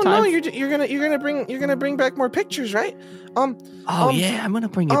No, just in time. you're gonna bring back more pictures, right? Yeah, I'm gonna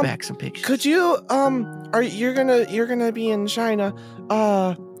bring you back some pictures. Could you you're gonna be in China?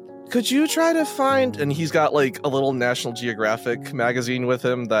 Could you try to find? And he's got like a little National Geographic magazine with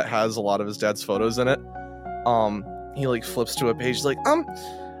him that has a lot of his dad's photos in it. He like flips to a page, he's like,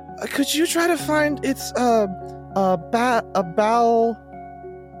 could you try to find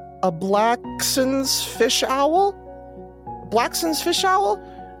a Blackson's fish owl? Blackson's fish owl?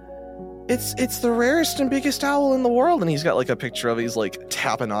 It's the rarest and biggest owl in the world. And he's got like a picture of it. He's like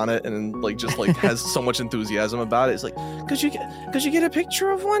tapping on it and like just like has so much enthusiasm about it. It's like, could you get a picture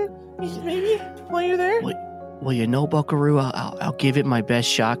of one maybe while you're there? Well, you know, Buckaroo, I'll give it my best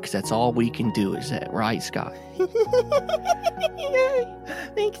shot because that's all we can do. Is that right, Scott? Yay.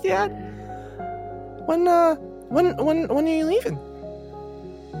 Thanks, Dad. When are you leaving?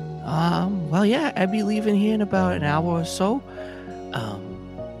 Well, yeah, I'd be leaving here in about an hour or so.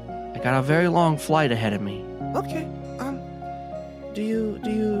 I got a very long flight ahead of me. Okay. Do you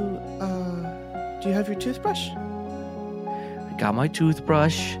have your toothbrush? I got my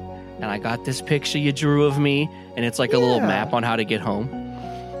toothbrush, and I got this picture you drew of me, and it's like a little map on how to get home.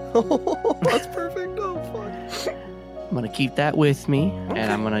 That's perfect. Oh, fuck. I'm gonna keep that with me,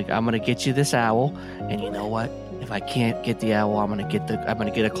 and I'm gonna get you this owl. And you know what? If I can't get the owl, I'm gonna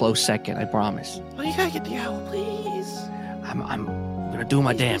get a close second. I promise. Oh, you gotta get the owl, please. I'm gonna do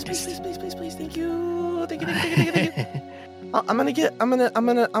my damnedest. Please. Thank you. Thank you. I'm gonna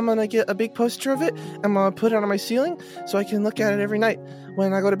get a big poster of it. I'm gonna put it on my ceiling so I can look at it every night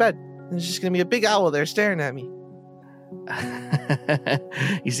when I go to bed. And there's just gonna be a big owl there staring at me.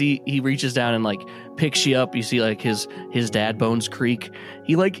 You see, he reaches down and like picks you up. You see, like his dad bones creak.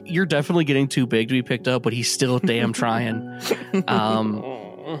 He like, you're definitely getting too big to be picked up, but he's still damn trying.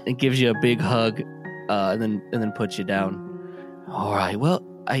 And gives you a big hug, and then puts you down. All right, well,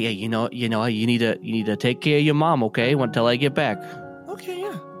 you need to take care of your mom, okay? Until I get back. Okay,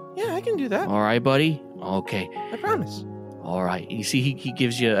 yeah, I can do that. All right, buddy. Okay, I promise. all right. You see, he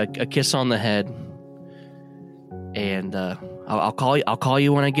gives you a kiss on the head, and I'll call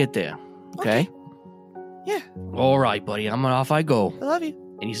you when I get there. Okay? Yeah, All right, buddy. Off I go. I love you.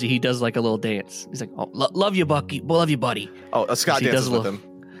 And you see, he does like a little dance. He's like, "Oh, love you, Bucky. Love you, buddy." Oh, Scott He does dances a with little-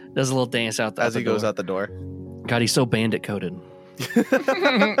 him Does a little dance out as he goes door. out the door. God, he's so bandit coated.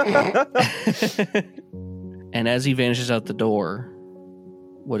 And as he vanishes out the door,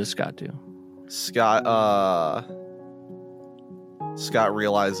 what does Scott do? Scott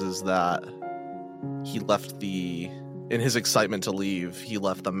realizes that he left in his excitement to leave, he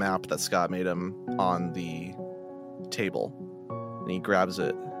left the map that Scott made him on the table. And he grabs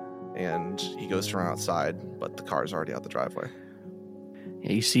it and he goes to run outside, but the car's already out the driveway.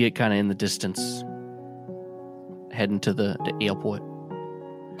 Yeah, you see it kind of in the distance, heading to the airport.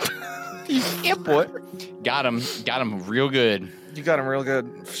 Airport. Got him real good. You got him real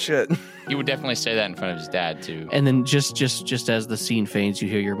good. Shit. He would definitely say that in front of his dad too. And then just as the scene fades, you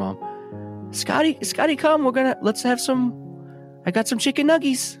hear your mom, Scotty, come. Let's have some. I got some chicken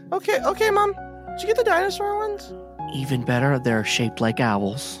nuggies. Okay, Mom. Did you get the dinosaur ones? Even better, they're shaped like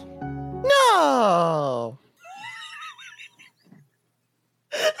owls. No.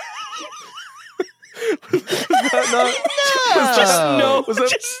 No.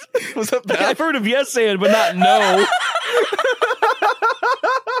 Was that bad? I've heard of yes and, but not no.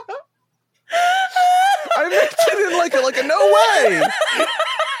 I meant it in like a no way.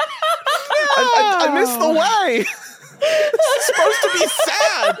 I missed the way. It's supposed to be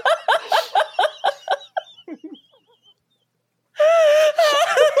sad.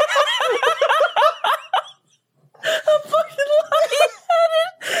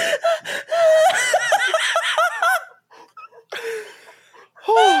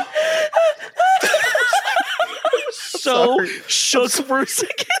 pause for a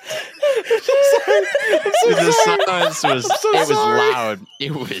second. The silence was it was loud.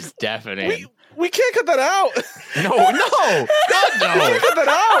 It was deafening. We can't cut that out. No, God no. Cut that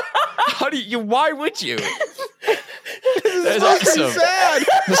out. How do you? Why would you? It's That's fucking awesome. sad.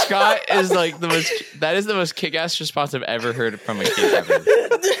 Scott is like the most. That is the most kick-ass response I've ever heard from a kid ever.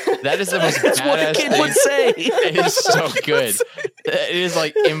 That is the most badass What a kid thing. would say. It is so good. It is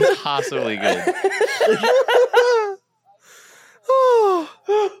like impossibly good.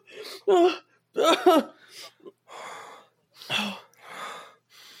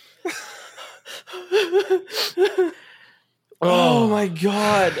 Oh my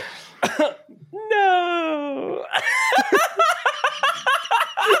god. No.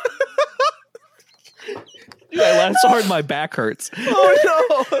 Dude, I laughed so hard my back hurts.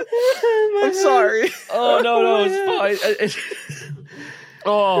 Oh no. I'm sorry. Oh no, it's fine.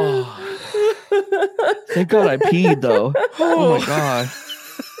 Oh. Thank God I peed though. Oh my god.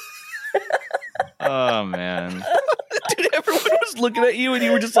 Oh man. Dude, everyone was looking at you and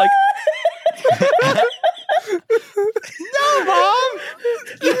you were just like, No, Mom.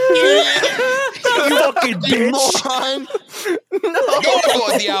 You fucking bitch. moron. No. You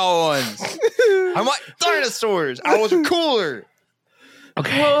want the owl ones. I want dinosaurs. Owls are cooler.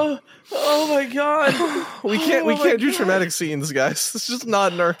 Okay. Oh my god. We can't do traumatic scenes, guys. It's just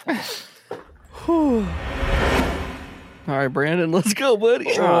not in our. All right, Brandon, let's go, buddy.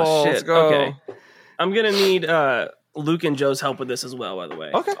 Oh, let's shit. go. Okay. I'm gonna need Luke and Joe's help with this as well, by the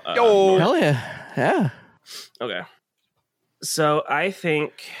way. Okay. Hell yeah. Yeah. Okay. So I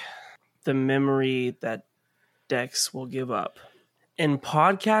think the memory that Dex will give up in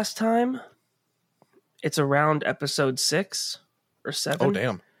podcast time, it's around episode 6 or 7. Oh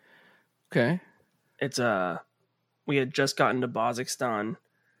damn. Okay. It's we had just gotten to Kazakhstan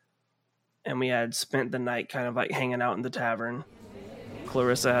and we had spent the night kind of like hanging out in the tavern.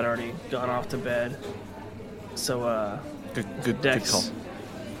 Clarissa had already gone off to bed. So Good Dex, call.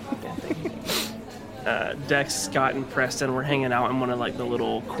 yeah, thank you. Dex, Scott, and Preston were hanging out in one of like the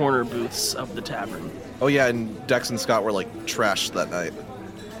little corner booths of the tavern. Oh yeah, and Dex and Scott were like trashed that night.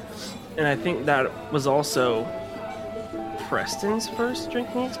 And I think that was also Preston's first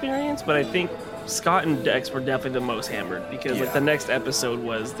drinking experience, but I think Scott and Dex were definitely the most hammered because like Yeah. the next episode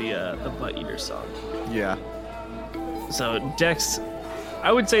was the Butt Eater song. Yeah. So Dex,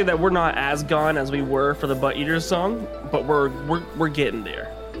 I would say that we're not as gone as we were for the Butt Eater song, but we're getting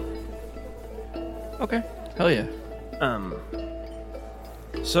there. Okay. Hell yeah.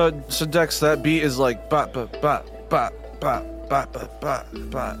 So Dex, that beat is like but.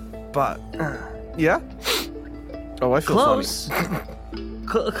 Yeah. Oh, I feel Close.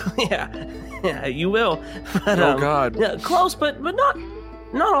 Yeah, you will. But, Oh, God. Yeah, close, but not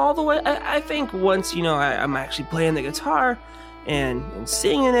all the way. I think once I'm actually playing the guitar and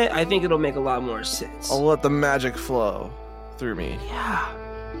singing it, I think it'll make a lot more sense. funny. I'll let the magic flow through me. Yeah.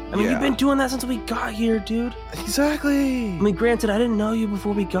 I mean, Yeah. you've been doing that since we got here, dude. Exactly. I mean, granted, I didn't know you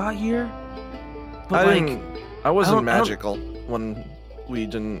before we got here, but I wasn't I don't- magical when we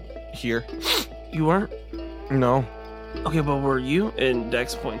didn't hear. you weren't. No. Okay, but were you? And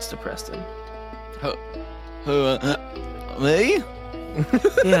Dex points to Preston. Me?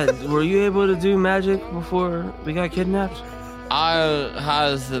 Yeah, were you able to do magic before we got kidnapped? I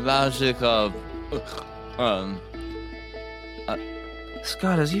has the magic of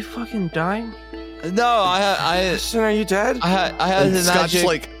Scott, is he fucking dying? No, I Preston, are you dead? I had And the Scott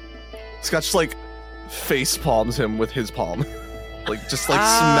magic. just like face palms him with his palm. Like just like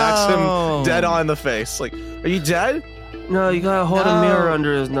smacks him dead on the face. Like, are you dead? No, you gotta hold a No. mirror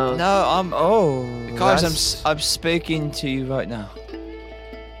under his nose. No, guys, that's- I'm speaking to you right now.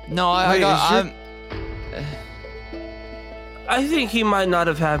 No, Wait, I think he might not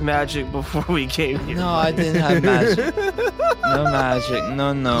have had magic before we came here. No, I didn't have magic. No magic.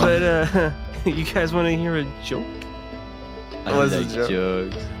 No. But you guys want to hear a joke? I was a like joke.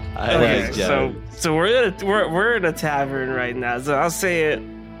 jokes. I Okay, like so jokes. we're in a tavern right now. So I'll say it,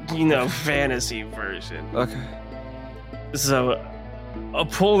 fantasy version. Okay. So a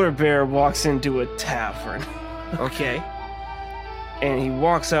polar bear walks into a tavern. Okay. And he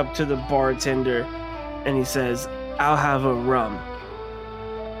walks up to the bartender and he says, "I'll have a rum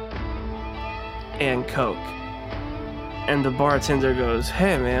and Coke." And the bartender goes,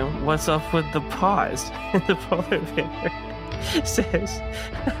 "Hey man, what's up with the pause?" And the polar bear says,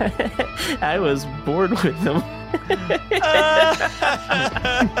 "I was bored with them."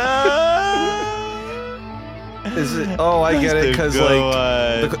 Is it? Oh, I get it. Because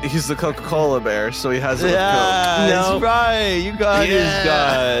he's the Coca-Cola bear, so he has it with Coke. Yeah, No. that's right. You got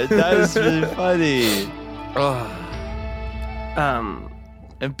Yeah. this guy. That is really funny.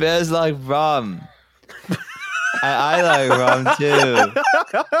 And bears like rum. I like rum too.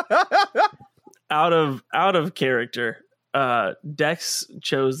 Out of character, Dex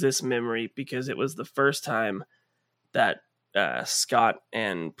chose this memory because it was the first time that Scott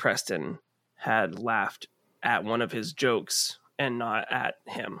and Preston had laughed at one of his jokes and not at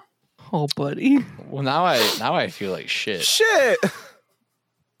him. Oh, buddy. Well, now I feel like shit. Shit.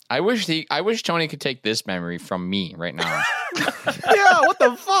 I wish Tony could take this memory from me right now. Yeah, what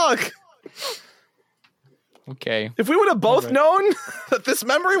the fuck? Okay. If we would have both known that this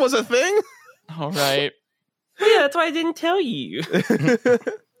memory was a thing. All right. Yeah, that's why I didn't tell you.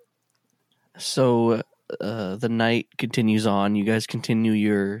 So the night continues on. You guys continue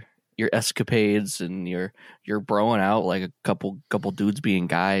your escapades and you're broing out like a couple dudes being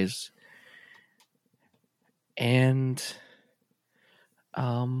guys. And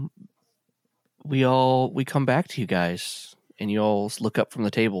we come back to you guys and you all look up from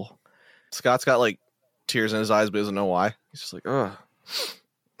the table. Scott's got like tears in his eyes, but he doesn't know why. He's just like, oh,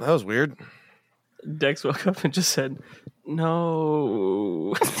 that was weird. Dex woke up and just said,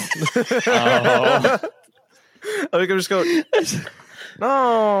 "No." I think I'm just going,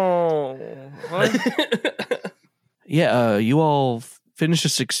 no. What? Yeah, you all finish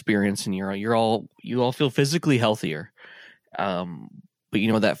this experience and you all feel physically healthier. But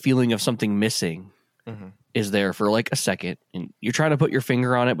you know that feeling of something missing is there for like a second, and you're trying to put your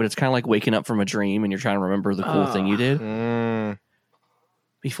finger on it, but it's kind of like waking up from a dream and you're trying to remember the cool thing you did.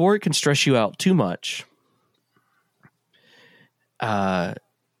 Before it can stress you out too much, and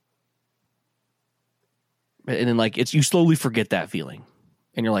then like you slowly forget that feeling,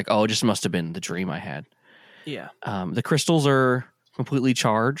 and you're like, oh, it just must have been the dream I had. Yeah. The crystals are completely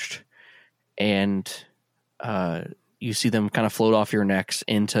charged, and you see them kind of float off your necks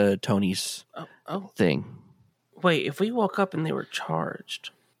into Tony's thing. Wait, if we woke up and they were charged,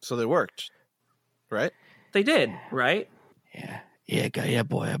 So they worked, right? they did, right? Yeah,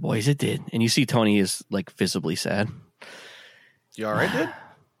 boys, it did. And you see Tony is like visibly sad. You all right, dude?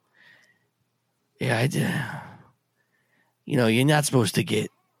 Yeah, I did. You know, you're not supposed to get.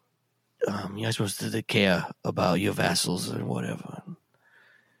 You're not supposed to care about your vassals or whatever.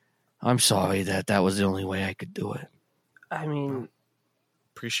 I'm sorry that was the only way I could do it. I mean,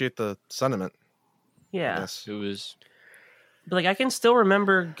 Appreciate the sentiment. yeah. Yes. It was. But like, I can still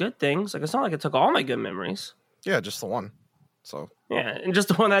remember good things. Like, it's not like it took all my good memories. Yeah, just the one. So Yeah, and just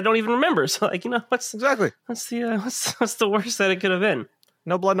the one that I don't even remember. So like, what's exactly. what's the worst that it could have been?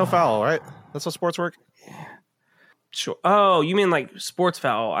 No blood, no foul, right? That's how sports work. Sure. Oh, you mean like sports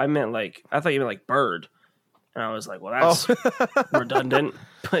foul? I thought you meant like bird. And I was like, well, that's redundant.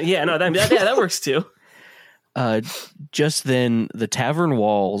 But yeah, no, that works too. Just then, the tavern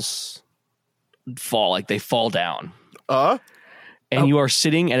walls fall down. And you are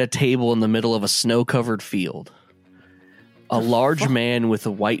sitting at a table in the middle of a snow-covered field. A large man with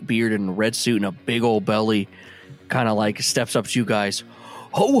a white beard and a red suit and a big old belly kind of like steps up to you guys.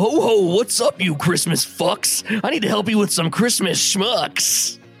 Ho, ho, ho, what's up, you Christmas fucks? I need to help you with some Christmas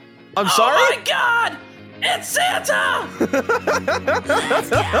schmucks. I'm sorry? Oh my God! It's Santa!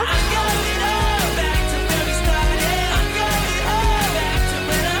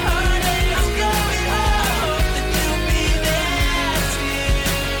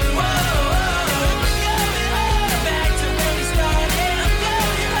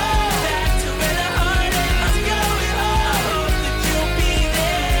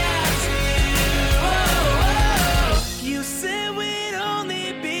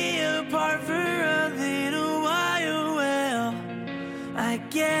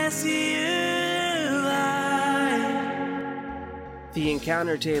 The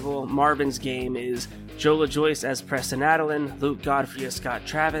encounter table, Marvin's game, is Jola Joyce as Preston Adelin, Luke Godfrey as Scott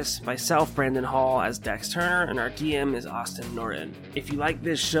Travis, myself, Brandon Hall, as Dex Turner, and our DM is Austin Norton. If you like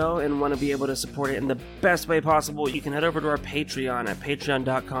this show and want to be able to support it in the best way possible, you can head over to our Patreon at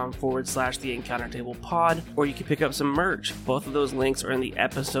patreon.com/The Encounter Table Pod, or you can pick up some merch. Both of those links are in the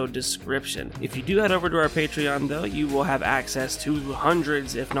episode description. If you do head over to our Patreon, though, you will have access to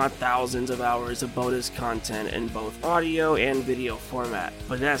hundreds, if not thousands, of hours of bonus content in both audio and video format.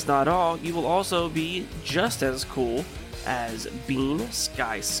 But that's not all. You will also be just as cool as Bean,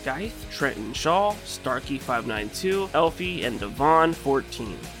 Sky Scythe, Trenton Shaw, Starkey592, Elfie, and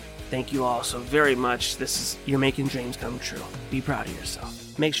Devon14. Thank you all so very much. You're making dreams come true. Be proud of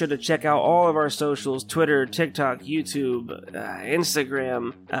yourself. Make sure to check out all of our socials, Twitter, TikTok, YouTube,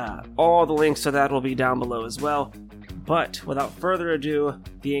 Instagram. All the links to that will be down below as well. But without further ado,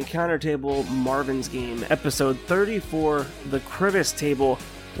 the Encounter Table Marvin's Game, episode 34, The Cribbis Table,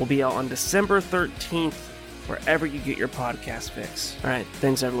 will be out on December 13th, wherever you get your podcast fix. All right,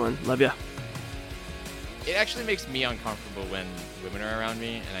 thanks everyone. Love ya. It actually makes me uncomfortable when women are around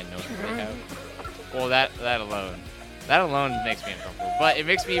me and I know that they have. Well, that alone makes me uncomfortable. But it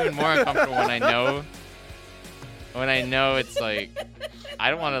makes me even more uncomfortable when I know it's like, I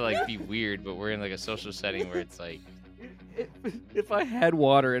don't want to like be weird, but we're in like a social setting where it's like, If I had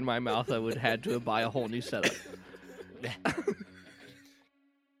water in my mouth, I would have had to buy a whole new setup.